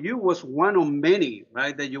 For you was one of many,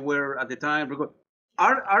 right? That you were at the time. Because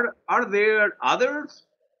are there others?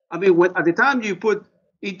 I mean, at the time you put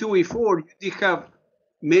E2, E4, you did have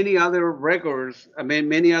many other records. I mean,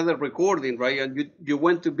 many other recordings, right? And you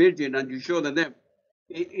went to Virgin and you showed them.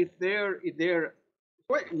 If there,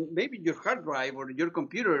 well, maybe your hard drive or your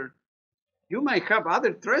computer, you might have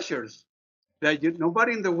other treasures that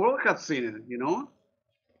nobody in the world has seen it.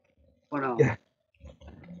 Or no? Yeah.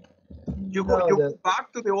 You No, go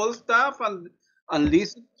back to the old stuff and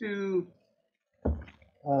listen to.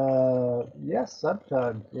 yes,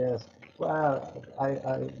 sometimes, yes. Well,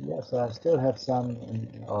 yes, I still have some,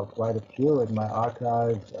 or quite a few in my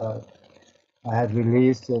archives. I had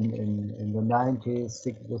released in the 90s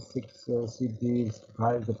the six CDs,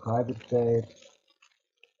 the private tape.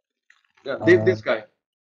 Yeah, this guy.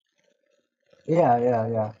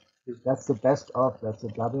 Yeah. That's the best of. That's a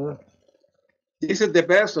double. This is the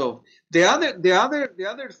best of. The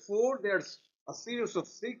other four. There's a series of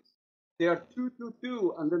six. They are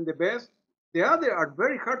 222, and then the best. The other are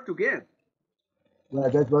very hard to get. Well,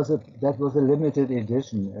 that was a limited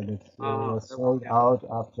edition, and it was sold out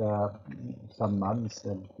after some months,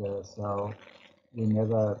 and so we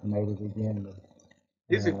never made it again.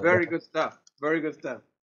 This is very good stuff. Very good stuff.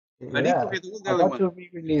 Yeah, I need to get all the I other got one. to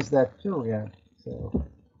re-release that too. Yeah, so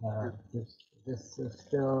this is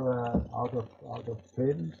still out of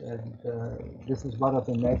print, and this is one of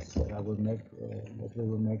the next that I will make that we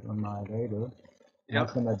will make on my label. Yeah.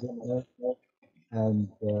 And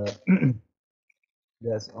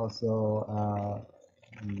there's also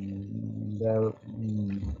there were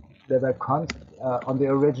on the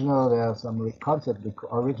original. There are some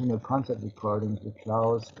original concept recordings with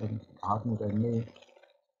Klaus and Harmut and me,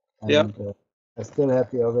 and I still have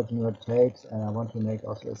the original tapes, and I want to make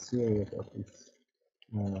also a series of these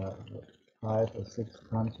 5 or 6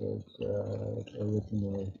 concerts,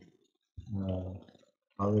 original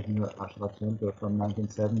Ash Ra Tempel from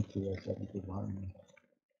 1970 or 71.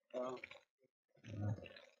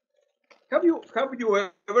 Have you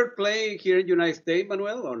ever played here in the United States,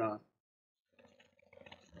 Manuel, or not?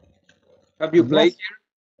 Have you played here?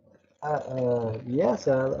 Yes,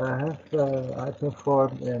 I have. I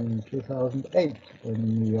performed in 2008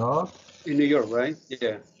 in New York. In New York, right?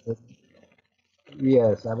 Yeah.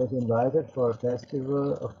 Yes, I was invited for a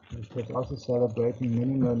festival which was also celebrating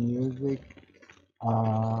minimal music,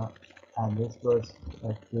 and this was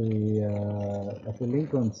at the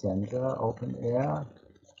Lincoln Center, open air,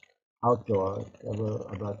 outdoor. There were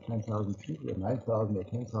about 10,000 people, 9,000 or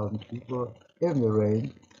 10,000 people in the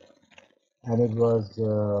rain, and it was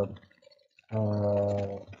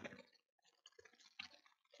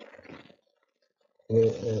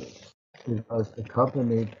it was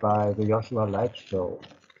accompanied by the Joshua Light Show.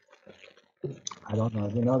 I don't know.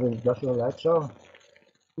 You know the Joshua Light Show?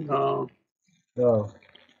 No. No.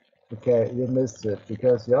 Okay, you missed it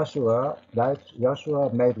because Joshua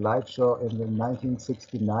made Light Show in the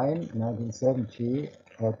 1969, 1970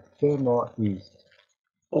 at Fillmore East.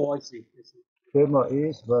 Oh, I see. Fillmore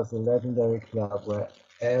East was a legendary club where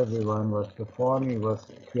everyone was performing. It was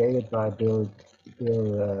created by Bill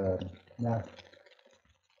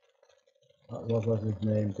what was his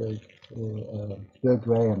name? Bill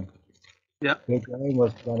Graham. Yeah. Bill Graham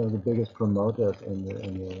was one of the biggest promoters in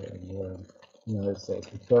the United States.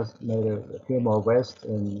 He first made a Fillmore West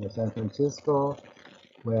in San Francisco,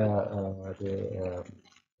 where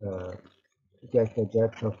Jackie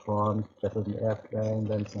Jet performed, Jefferson Airplane,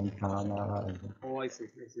 then Santana. Oh, I see.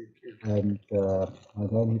 Yeah. And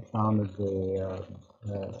then he founded the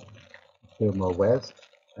Fillmore West,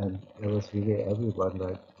 and there was really everyone,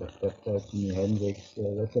 like Jimi Hendrix.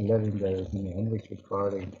 That's a legendary Jimi Hendrix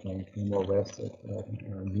recording from Fillmore West at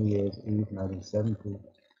New Year's Eve 1970.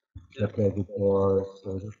 They played the Doors,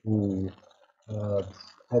 the Who,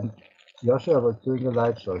 and Joshua was doing a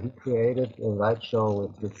light show. He created a light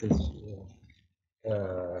show with his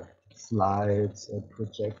slides and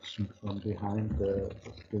projection from behind the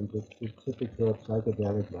typical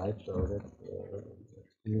psychedelic light show that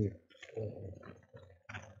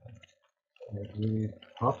really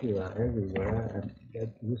popular everywhere, and that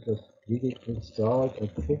this was really installed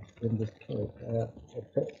and fixed in this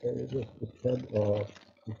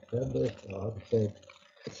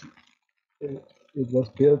it was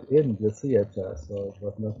built in the theater, so it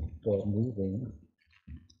was not for moving.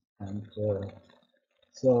 And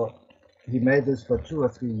so he made this for 2 or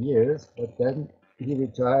 3 years, but then he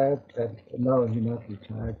retired, and no, he not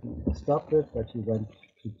retired, he stopped it, but he went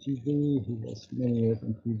to TV, he was many years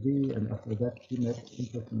on TV, and after that he made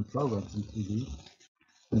interesting programs on TV.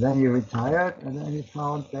 And then he retired, and then he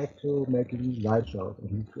found back to making light shows, and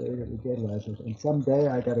he created again light shows. And someday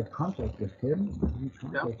I got a contact with him, and he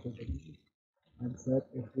contacted me and said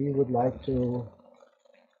if we would like to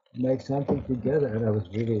make something together, and I was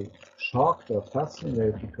really shocked or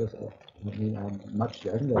fascinated because I'm much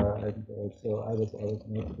younger, and so I was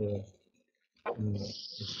not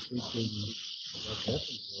speaking what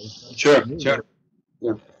happened. Sure.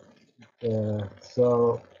 Yeah.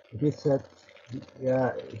 So he said,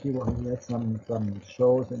 yeah, he had some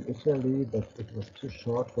shows in Italy, but it was too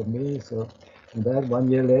short for me. So, and then 1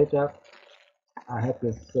 year later, I had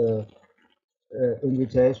this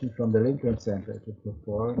invitation from the Lincoln Center to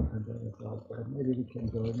perform, and then I thought, well, maybe we can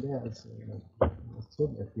go in there. So I asked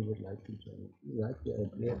him if he would like to join. He liked the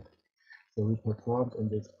idea. So we performed in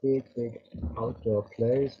this big outdoor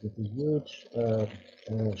place with a huge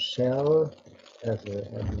shell as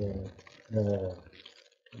a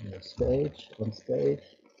stage on stage.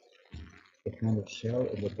 A kind of shell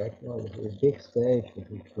in the background, a big stage with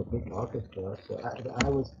a big orchestra. So I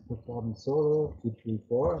was performing solo, 2, 3,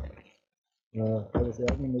 4. I was the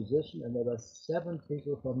only musician, and there were 7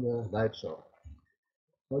 people from the light show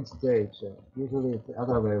on stage. Usually it's the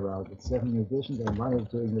other way around. It's 7 musicians and 1 is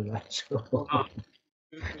doing the light show. Wow.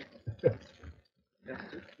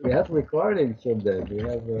 We have recordings from that. We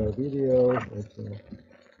have videos.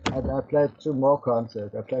 And I played 2 more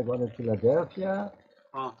concerts. I played one in Philadelphia.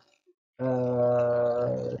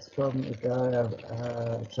 It's from a guy,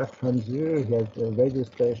 Jacques Franzu. He had a radio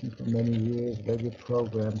station for many years, radio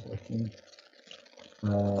programs, I think.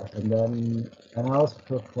 And I also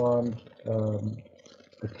performed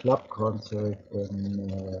a club concert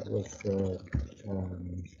with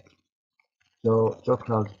Joe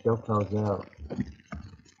Clausel.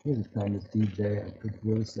 He's a famous DJ and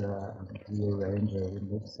producer and rearranger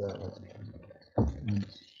and mixer. And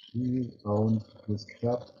he owned this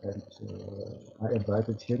club, and I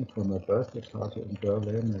invited him for my birthday party in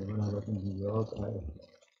Berlin. And when I was in New York, I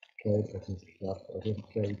played at his club. I didn't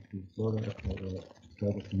play before that. I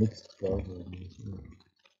played a mixed program.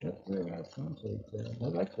 That's a nice concert. I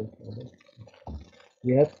like it.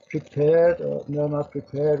 We had prepared, no, not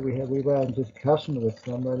prepared. We were in discussion with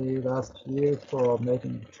somebody last year for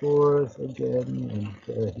making tours again, and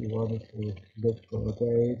he wanted to look for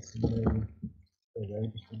dates and maybe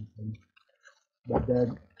arrange something. But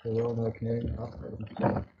then Corona came up,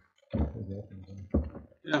 and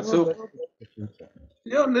yeah. So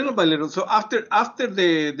little by little. So after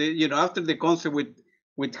the concert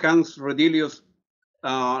with Hans Rodelius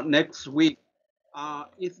next week,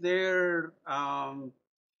 is there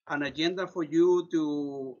an agenda for you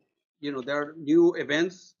to, there are new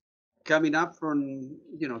events coming up from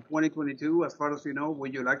 2022 as far as you know?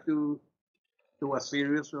 Would you like to do a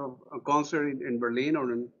series of a concert in Berlin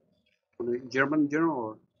or in German general,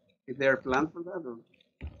 or is there a plan for that?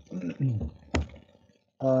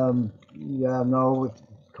 Yeah, no, with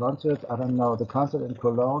concerts, I don't know. The concert in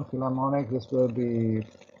Cologne Philharmonic, this will be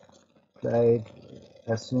played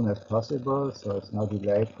as soon as possible, so it's now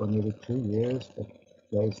delayed for nearly 2 years, but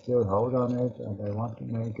they still hold on it, and they want to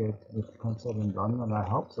make it with concert in London. I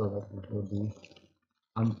hope so that it will be.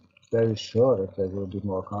 I'm very sure that there will be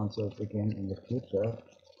more concerts again in the future.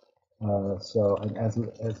 So, and and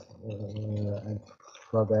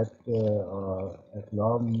for that, as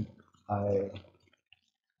long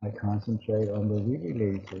I concentrate on the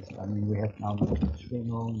re-releases. I mean, we have now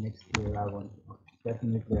Schwingung. Next year, I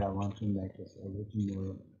want to make this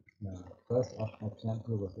original first Ash Ra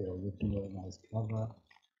Tempel with the original nice cover.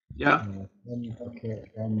 Yeah. Then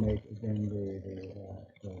make again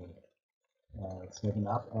the 7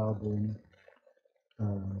 Up album.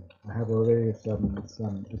 I have already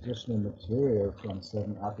some additional material from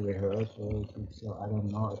 7 Up rehearsals, so I don't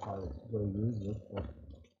know if I will use it, but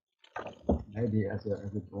maybe as a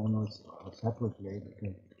bonus or separately,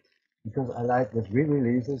 because I like with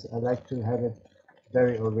re-releases, I like to have it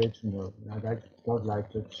very original. I don't like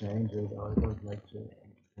to change it, or I don't like to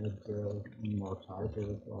add more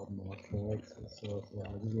titles or more tracks. So I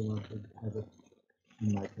really want to have it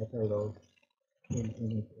in my catalog in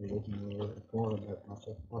its original form as much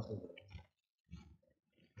as possible.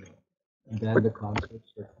 And then the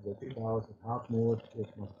concerts with Klaus and Harmut,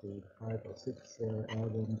 which must be 5 or 6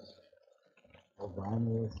 albums. Or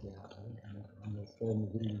vinyls, I understand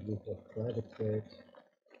really with the private tapes.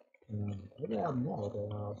 There are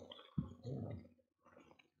more.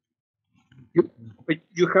 But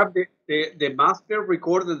you have the master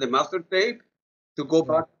recorded, the master tape, to go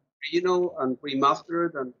back to original and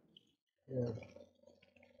remastered, and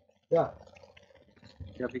yeah.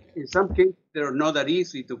 In some cases they're not that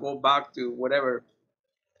easy to go back to whatever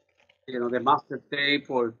the master tape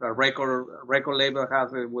or a record label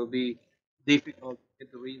has it will be difficult to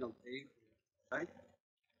get the original tape, right?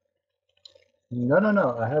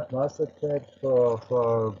 No. I have master tapes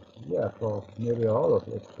for nearly all of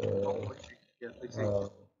it. I see.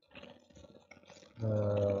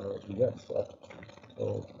 Yes.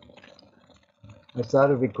 So I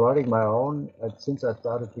started recording my own. Since I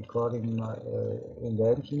started recording my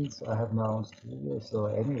inventions, I have my own studio. So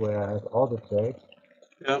anyway, I have all the tapes.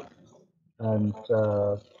 Yeah. And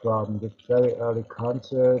from the very early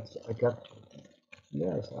concerts, I got.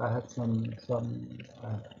 Yes, I had some.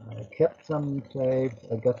 I kept some tapes.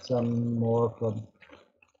 I got some more from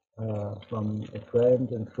a friend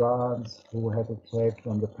in France who had a tape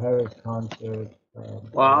from the Paris concert.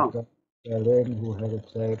 Wow. Berlin who had a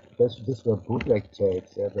tape. This were bootleg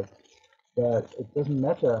tapes, yeah, but it doesn't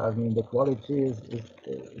matter. I mean, the quality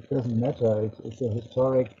it doesn't matter. It's a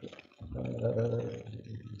historic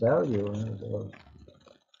value. So,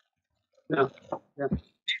 Yeah, yeah.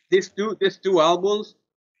 These two albums,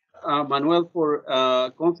 Manuel for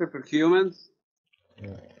Concert for Humans,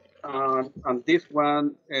 yeah. and this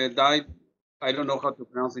one died. I don't know how to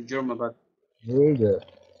pronounce it in German, but Mulde.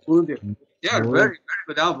 Wounded. They are Mulde, very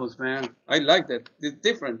good albums, man. I like that. It's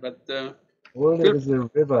different, but Mulde still. is a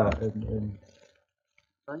river in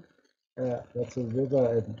Right? that's a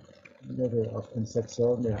river in middle of in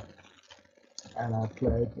Saxony, and I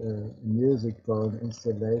played music for an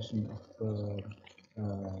installation of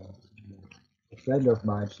a friend of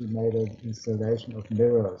mine. She made an installation of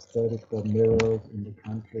mirrors, 34 mirrors in the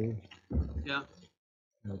country, Yeah.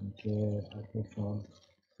 and I performed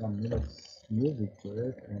some minutes music to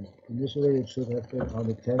it. And initially it should have been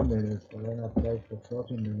only 10 minutes, but then I played for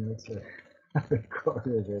 40 minutes. I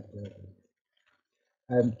recorded it.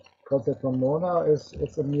 And Concert from Mona is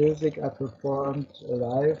it's a music I performed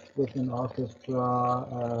live with an orchestra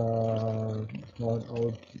for an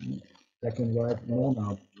old black and white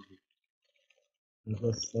Mona.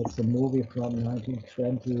 That's a movie from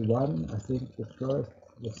 1921. I think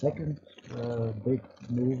the second big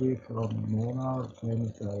movie from Mona,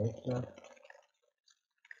 famous director.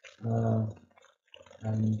 Uh,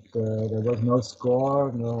 and there was no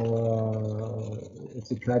score, no.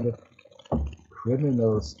 It's a kind of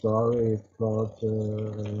criminal story called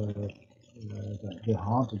The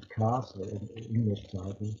Haunted Castle in English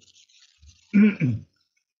title.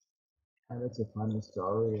 And it's a funny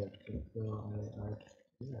story. And so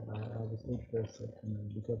I was interested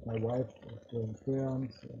because my wife was doing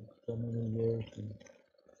films for many years, and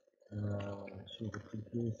she's a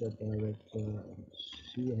producer, director, and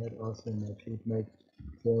she had also made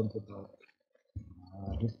films about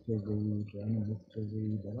history, German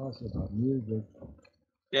history, but also about music.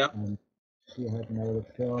 Yeah. And she had made a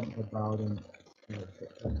film about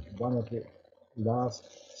one of the last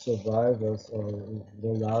survivors or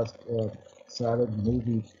the last silent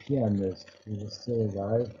movie pianist who was still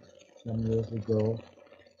alive some years ago,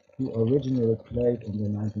 who originally played in the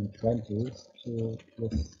 1920s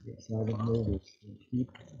with silent movies. And he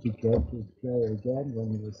began to play again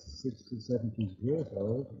when he was 60, 70 years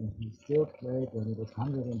old, and he still played when he was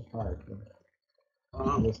 105.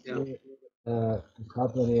 He was Yeah. still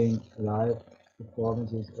accompanying live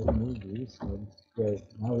performances of movies. And great.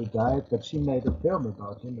 Now he died, but she made a film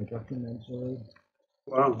about him, a documentary.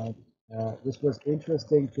 Wow. And this was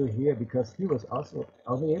interesting to hear because he was also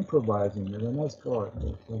only improvising. There were no scores.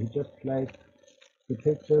 So he just played the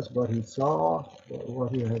pictures, what he saw,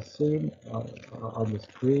 what he has seen on the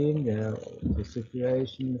screen, the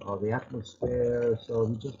situation or the atmosphere. So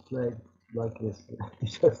he just played like this. He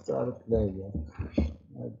just started playing. Yeah.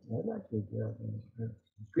 I like it. Yeah.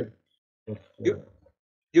 Good. But,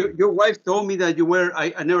 You, your wife told me that you were.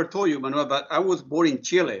 I never told you, Manuel, but I was born in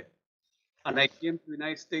Chile, and I came to the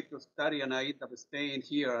United States to study, and I ended up staying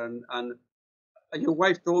here. And your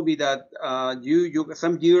wife told me that you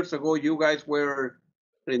some years ago you guys were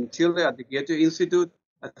in Chile at the Goethe Institute.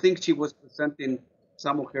 I think she was presenting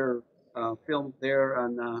some of her films there,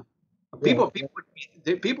 and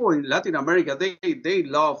yeah, people in Latin America they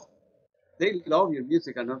love your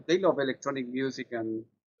music, and they love electronic music, and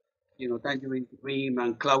Tangerine Dream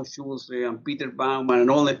and Klaus Schulze and Peter Baumann and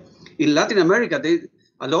all that. In Latin America,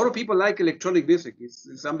 a lot of people like electronic music. It's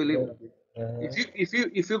yeah, unbelievable. uh,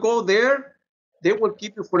 If you go there, they will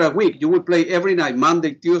keep you for a week. You will play every night,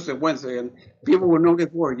 Monday, Tuesday, Wednesday, and people will not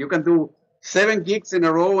get bored. You can do 7 gigs in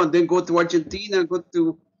a row and then go to Argentina, go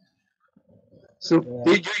to. So,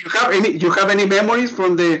 yeah. do you have any memories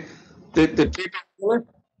from the trip?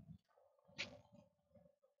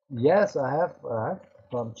 Yes, I have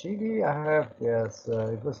from Chile. I have yes.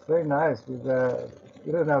 It was very nice.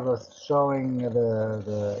 I was showing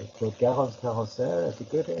the Garros Carousel at the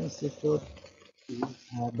Goethe Institute.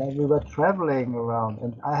 Then we were traveling around,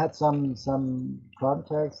 and I had some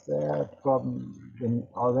contacts there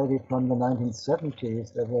already from the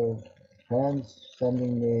 1970s. There were fans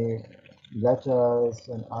sending me letters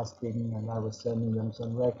and asking, and I was sending them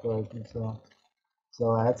some records and so on.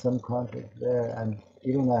 So I had some contacts there, and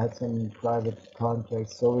even I had some private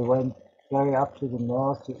contacts. So we went very up to the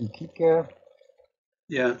north to Iquique,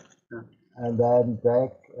 Yeah, yeah, and then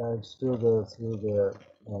back through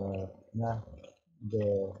uh, nah,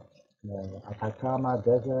 the Atacama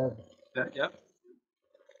Desert, yeah, yeah.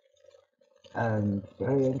 and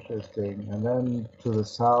very interesting. And then to the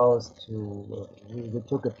south, we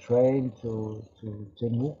took a train to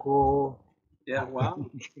Temuco, Yeah, wow.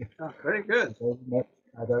 Yeah, very good.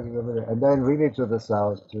 I don't remember. And then really to the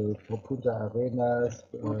south, to Punta Arenas,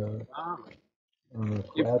 Wow. Puerto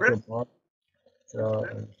Impressive. Montt. So,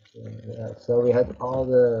 yeah, so we had all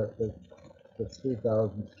the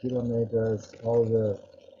 3,000 kilometers, all the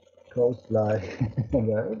coastline. And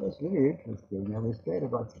it was really interesting. And we stayed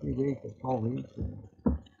about 3 weeks or 4 weeks.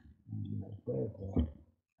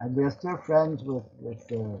 And we are still friends with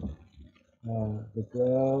the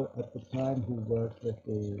girl at the time who worked at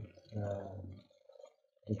the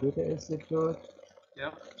Goethe Institute.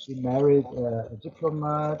 Yeah. She married a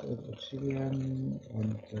diplomat, a Chilean,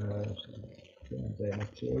 and they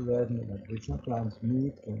had children, and we sometimes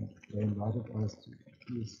meet, and they invited us to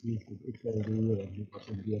he's in Italy, and he was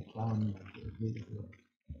in Vietnam, and he was a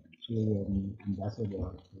Chilean ambassador.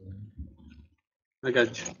 I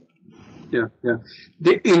got you. Yeah, yeah.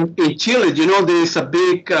 In Chile, there is a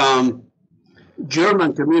big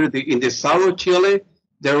German community in the south of Chile.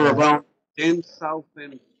 There are about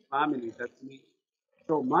 10,000 families. That's me.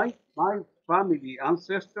 So my family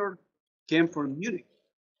ancestor came from Munich.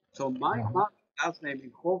 So my mother's last name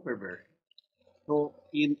is Hoferberg. So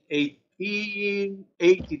in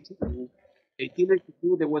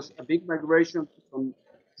 1882, there was a big migration from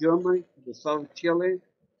Germany to the south of Chile,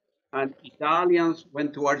 and Italians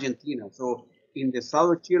went to Argentina. So in the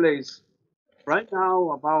south of Chile is right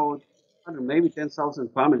now about, I don't know, maybe 10,000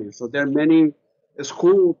 families. So there are many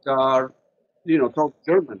schools that are, talk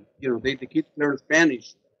German. The kids learn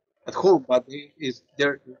Spanish at home, but it's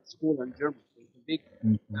their school in German. So it's a big,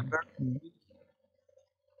 a very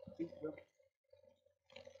big German.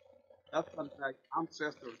 That's what my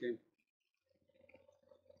ancestor came.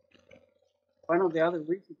 One of the other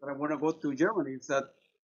reasons that I want to go to Germany is that,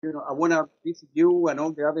 I want to visit you and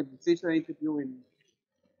all the other musicians I interview in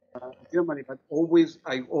Germany, but I always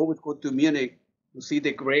go to Munich to see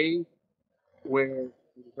the grave where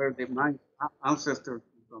my ancestors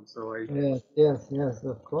came from. So Yes,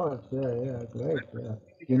 of course. Yeah, great. Yeah.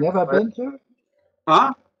 You never been to?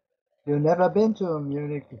 Huh? You never been to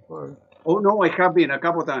Munich before? Oh no, I have been a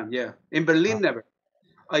couple times. Yeah, in Ah, Berlin never.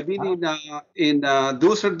 I've been ah, in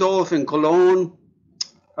Dusseldorf, in Cologne,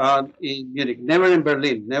 in Munich. Never in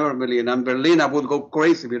Berlin. Never in Berlin. And Berlin, I would go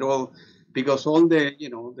crazy with all because all the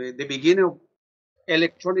beginning of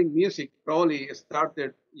electronic music probably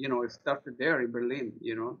started there in Berlin.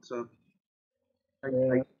 So I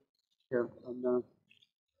yeah. yeah. And,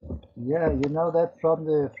 Yeah, you know that from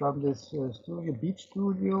this studio, beach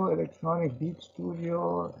studio, electronic beach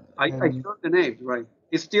studio, I and saw the name right.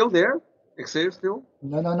 It's still there. Exists still.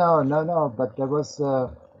 no. But there was a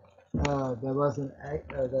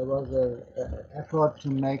effort to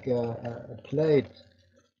make a plate.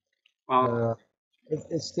 Uh, Uh,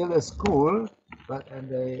 it's still a school, but and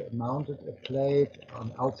they mounted a plate on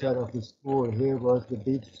yeah. outside of the school. Here was the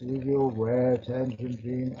beach studio where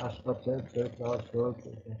Tangerine, Ash Ra Tempel, Klaus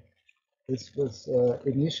Schulze. This was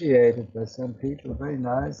initiated by some people, very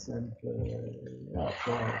nice, and yeah,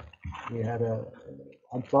 so we had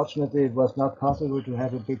unfortunately, it was not possible to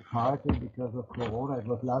have a big party because of Corona. It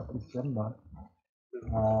was last December.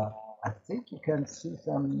 Uh, I think you can see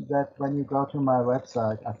some that when you go to my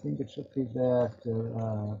website. I think it should be there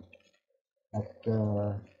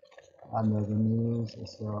under the news.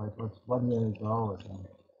 So it was 1 year ago or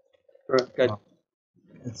something. Good.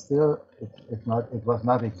 So it was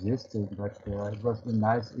not existing, but it was a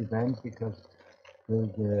nice event because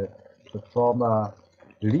the former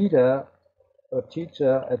leader or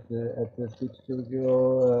teacher at the Sweet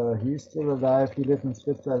Studio, he's still alive. He lives in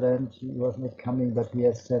Switzerland. He was not coming, but he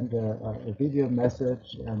has sent a video message,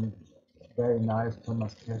 and very nice.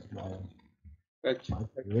 Thomas Kessler. Good.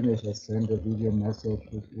 Mike Grinish has sent a video message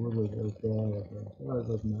with Ulrich was there. Oh,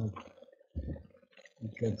 that nice. You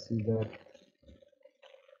can see that.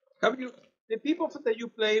 Have you the people that you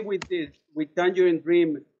play with Tangerine Dream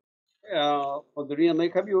on the real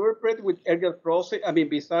make? Have you ever played with Edgar Froese? I mean,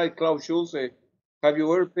 besides Klaus Schulze, have you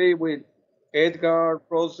ever played with Edgar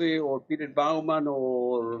Froese or Peter Baumann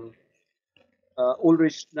or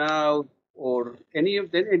Ulrich Schnauz or any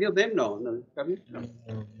of them? Any of them? No, no. Have you? No.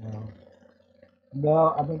 No. No,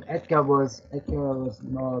 I mean Edgar was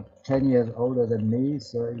not 10 years older than me,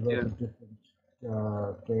 so it was Yeah. a different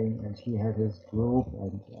thing, and he had his group,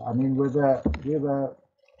 and I mean we were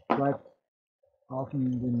quite often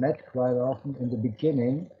we met quite often in the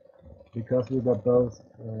beginning because we were both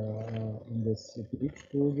in this beat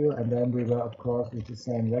studio, and then we were of course with the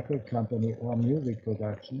same record company or music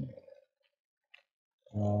production.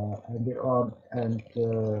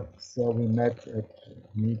 So we met at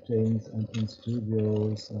meetings and in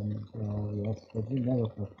studios, and yes, but we never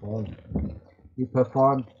performed. We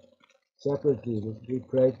performed separately. We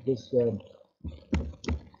played this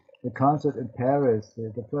the concert in Paris.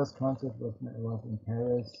 The first concert was in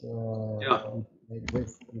Paris.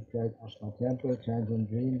 We played Ash Ra Tempel,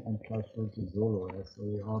 Tangerine, and Klaus Schulze solo. So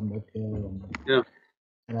we all met there.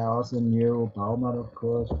 And I also knew Baumann, of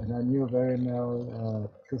course, and I knew very well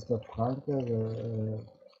Christoph Franke,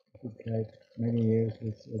 who played many years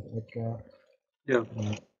with Edgar.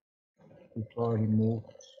 Before he moved.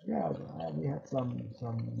 We had some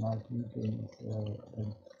nice meetings,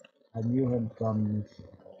 and I knew him from his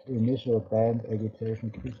initial band Agitation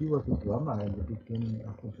 3. He was the drummer in the beginning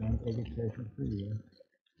of the band Agitation 3.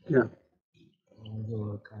 They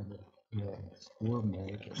were kind of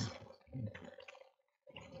schoolmate.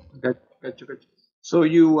 Gotcha. So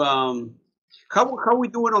you, how we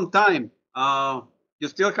doing on time? You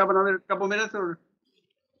still have another couple minutes, or?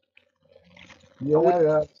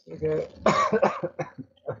 Yeah. Okay.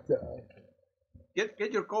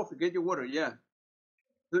 Get your coffee, get your water, yeah.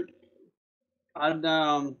 And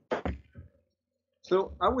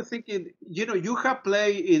so I was thinking, you have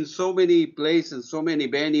played in so many places, so many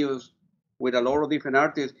venues with a lot of different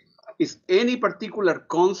artists. Is any particular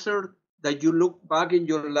concert that you look back in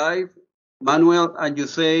your life, Manuel, and you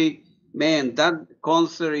say, man, that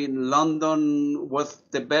concert in London was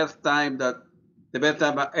the best time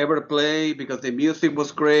I ever played because the music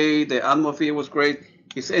was great, the atmosphere was great.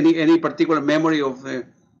 Is any particular memory of if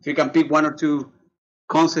you can pick one or two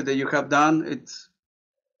concerts that you have done?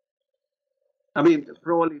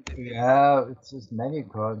 Probably. Yeah, it's just many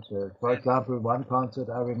concerts. For example, one concert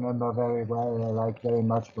I remember very well, I like very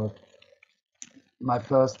much, was my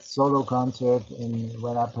first solo concert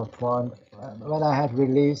when I performed, when I had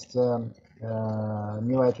released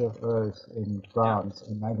New Age of Earth in France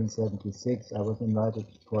in 1976. I was invited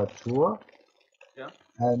for a tour,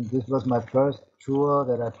 and this was my first tour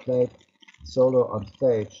that I played solo on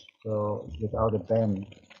stage, so without a band.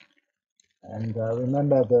 And I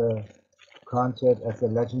remember the concert at the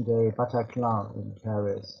legendary Bataclan in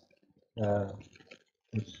Paris,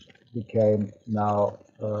 which became now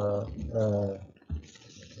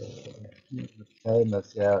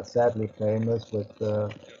famous, sadly famous with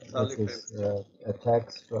his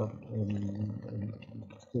attacks in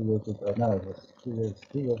 2 years ago. No, it was 2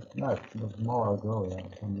 years, no, it was more ago,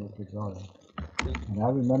 some years ago. And I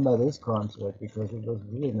remember this concert because it was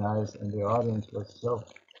really nice, and the audience was so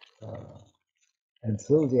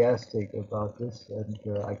enthusiastic about this, and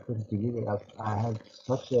I couldn't believe it. I had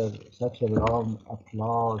such a long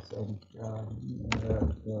applause, and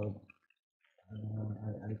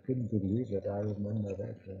I couldn't believe it. I remember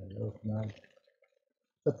that. It was nice.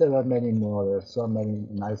 But there are many more. There's so many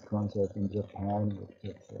nice concerts in Japan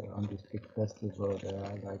on this big festival that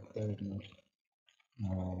I like very much.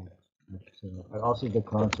 But also the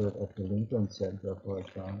concert at the Lincoln Center, for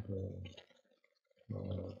example.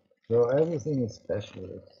 So everything is special.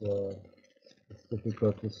 It's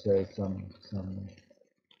difficult to say some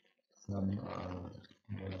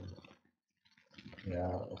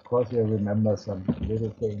of course you remember some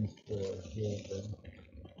little things here and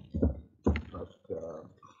there, but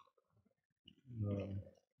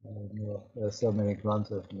there's so many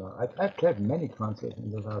concerts now. I've played many concerts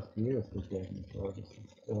in the last years again, so this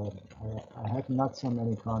is, I had not so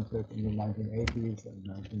many concerts in the 1980s and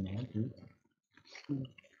 1990s.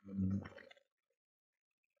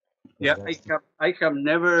 I have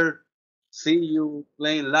never seen you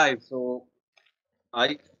playing live, so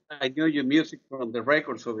I know your music from the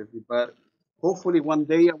records of it, but hopefully one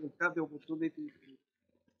day I will have the opportunity to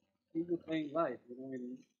see you playing live.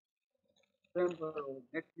 In December or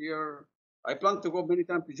next year, I plan to go many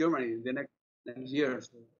times to Germany in the next year.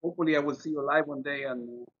 So hopefully I will see you live one day.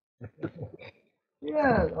 And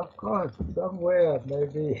yeah, of course, somewhere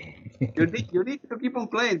maybe. you need to keep on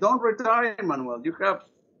playing. Don't retire, Manuel. You have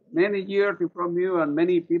many years in front of you and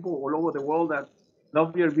many people all over the world that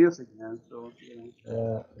love your music, man. So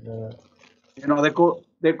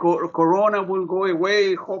the corona will go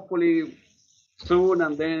away hopefully soon,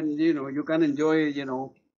 and then you can enjoy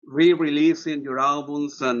re-releasing your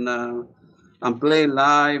albums and playing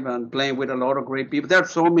live and playing with a lot of great people. There are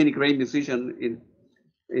so many great musicians in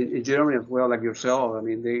Germany as well, like yourself. I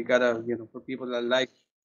mean, they gotta for people that like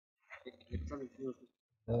electronic music.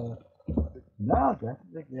 No,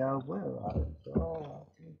 definitely I will.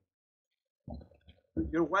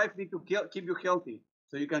 Your wife need to keep you healthy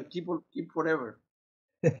so you can keep forever.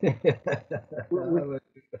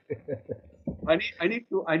 I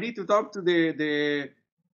need to talk to the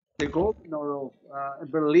governor of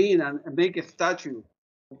Berlin and make a statue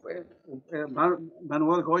of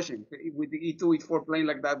Manuel Göttsching with the E2 E4 playing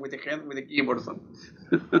like that with the hand with the keyboard or something.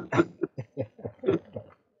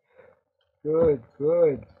 Good,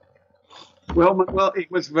 good. Well, it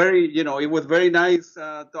was very, it was very nice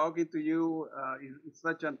talking to you. It's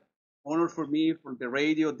such an honor for me for the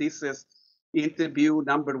radio. This is interview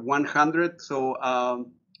number 100. So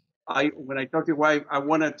when I talked to your wife, I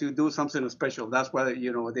wanted to do something special. That's why,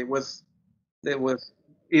 there was, there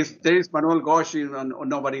is Manuel Göttsching and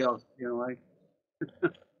nobody else,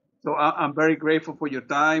 So I'm very grateful for your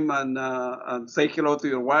time and say hello to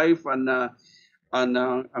your wife and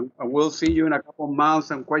I will see you in a couple of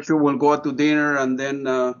months. I'm quite sure we'll go out to dinner and then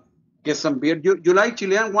get some beer. You like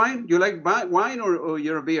Chilean wine? You like wine or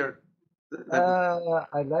your beer?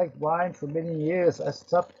 I liked wine for many years. I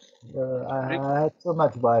stopped. I had so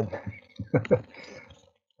much wine,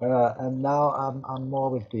 and now I'm more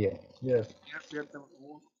with beer. Yes,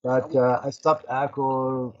 but I stopped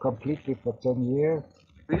alcohol completely for 10 years.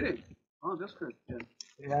 Really? Oh, that's good. Yeah.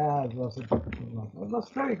 Yeah, it was it was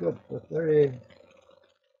very good. It was very.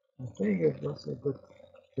 I think it was a good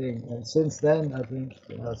thing. And since then, I think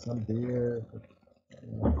some beer.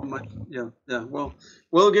 Oh my, yeah. Well,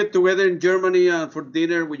 we'll get together in Germany for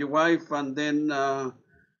dinner with your wife, and then I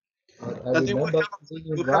and then remember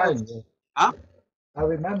Chilean we'll have wine. huh? I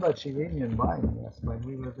remember Chilean wine. Yes, when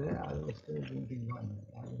we were there, I was still drinking wine.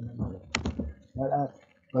 I remember that.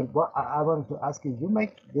 But what I wanted to ask you, you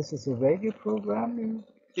make this is a radio program?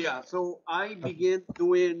 Yeah. So I began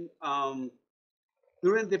doing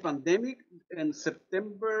during the pandemic in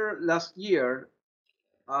September last year.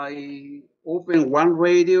 I opened one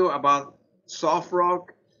radio about soft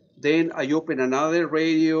rock. Then I opened another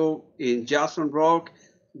radio in jazz and rock.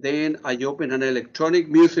 Then I opened an electronic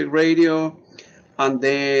music radio. And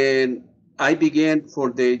then I began for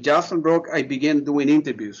the jazz and rock, I began doing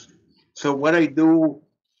interviews. So what I do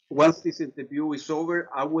once this interview is over,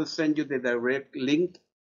 I will send you the direct link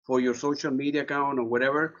for your social media account or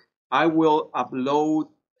whatever. I will upload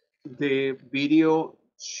the video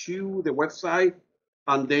to the website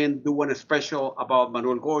and then do one special about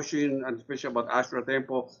Manuel Göttsching and special about Ash Ra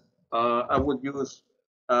Tempel. I would use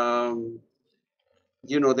the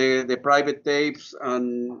private tapes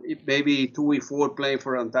and maybe 2 or 4 play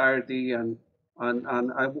for entirety and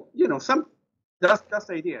I some that's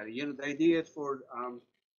the idea. The idea is for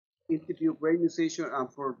interview great musician and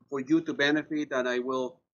for you to benefit, and I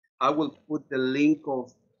will put the link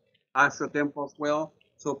of Astro Temple as well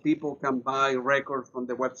so people can buy records from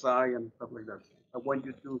the website and stuff like that. I want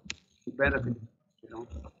you to benefit, you know.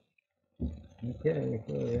 Okay,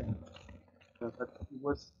 okay. But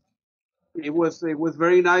it was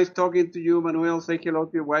very nice talking to you, Manuel. Say hello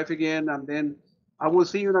to your wife again, and then I will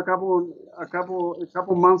see you in a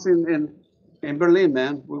couple months in Berlin,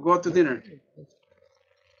 man. We'll go out to dinner.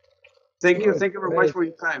 Thank you. Good, Thank you very much great. for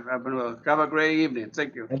your time, Manuel. Have a great evening.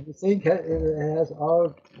 Thank you. And you think it has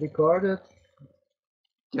all recorded?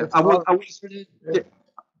 Yeah, It's all recorded? yeah,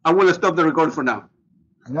 I will stop the recording for now.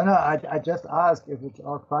 No, no, I just asked if it's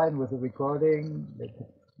all fine with the recording, the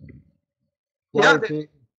Yeah, quality.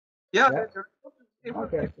 yeah. Yeah. It was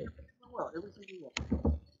Okay, well. Everything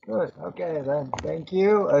well. good. Okay, then. Thank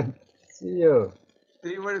you and see you.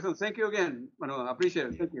 See you very soon. Thank you again, Manuel. I appreciate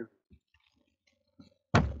it. Thank you.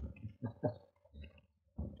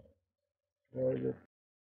 Very good.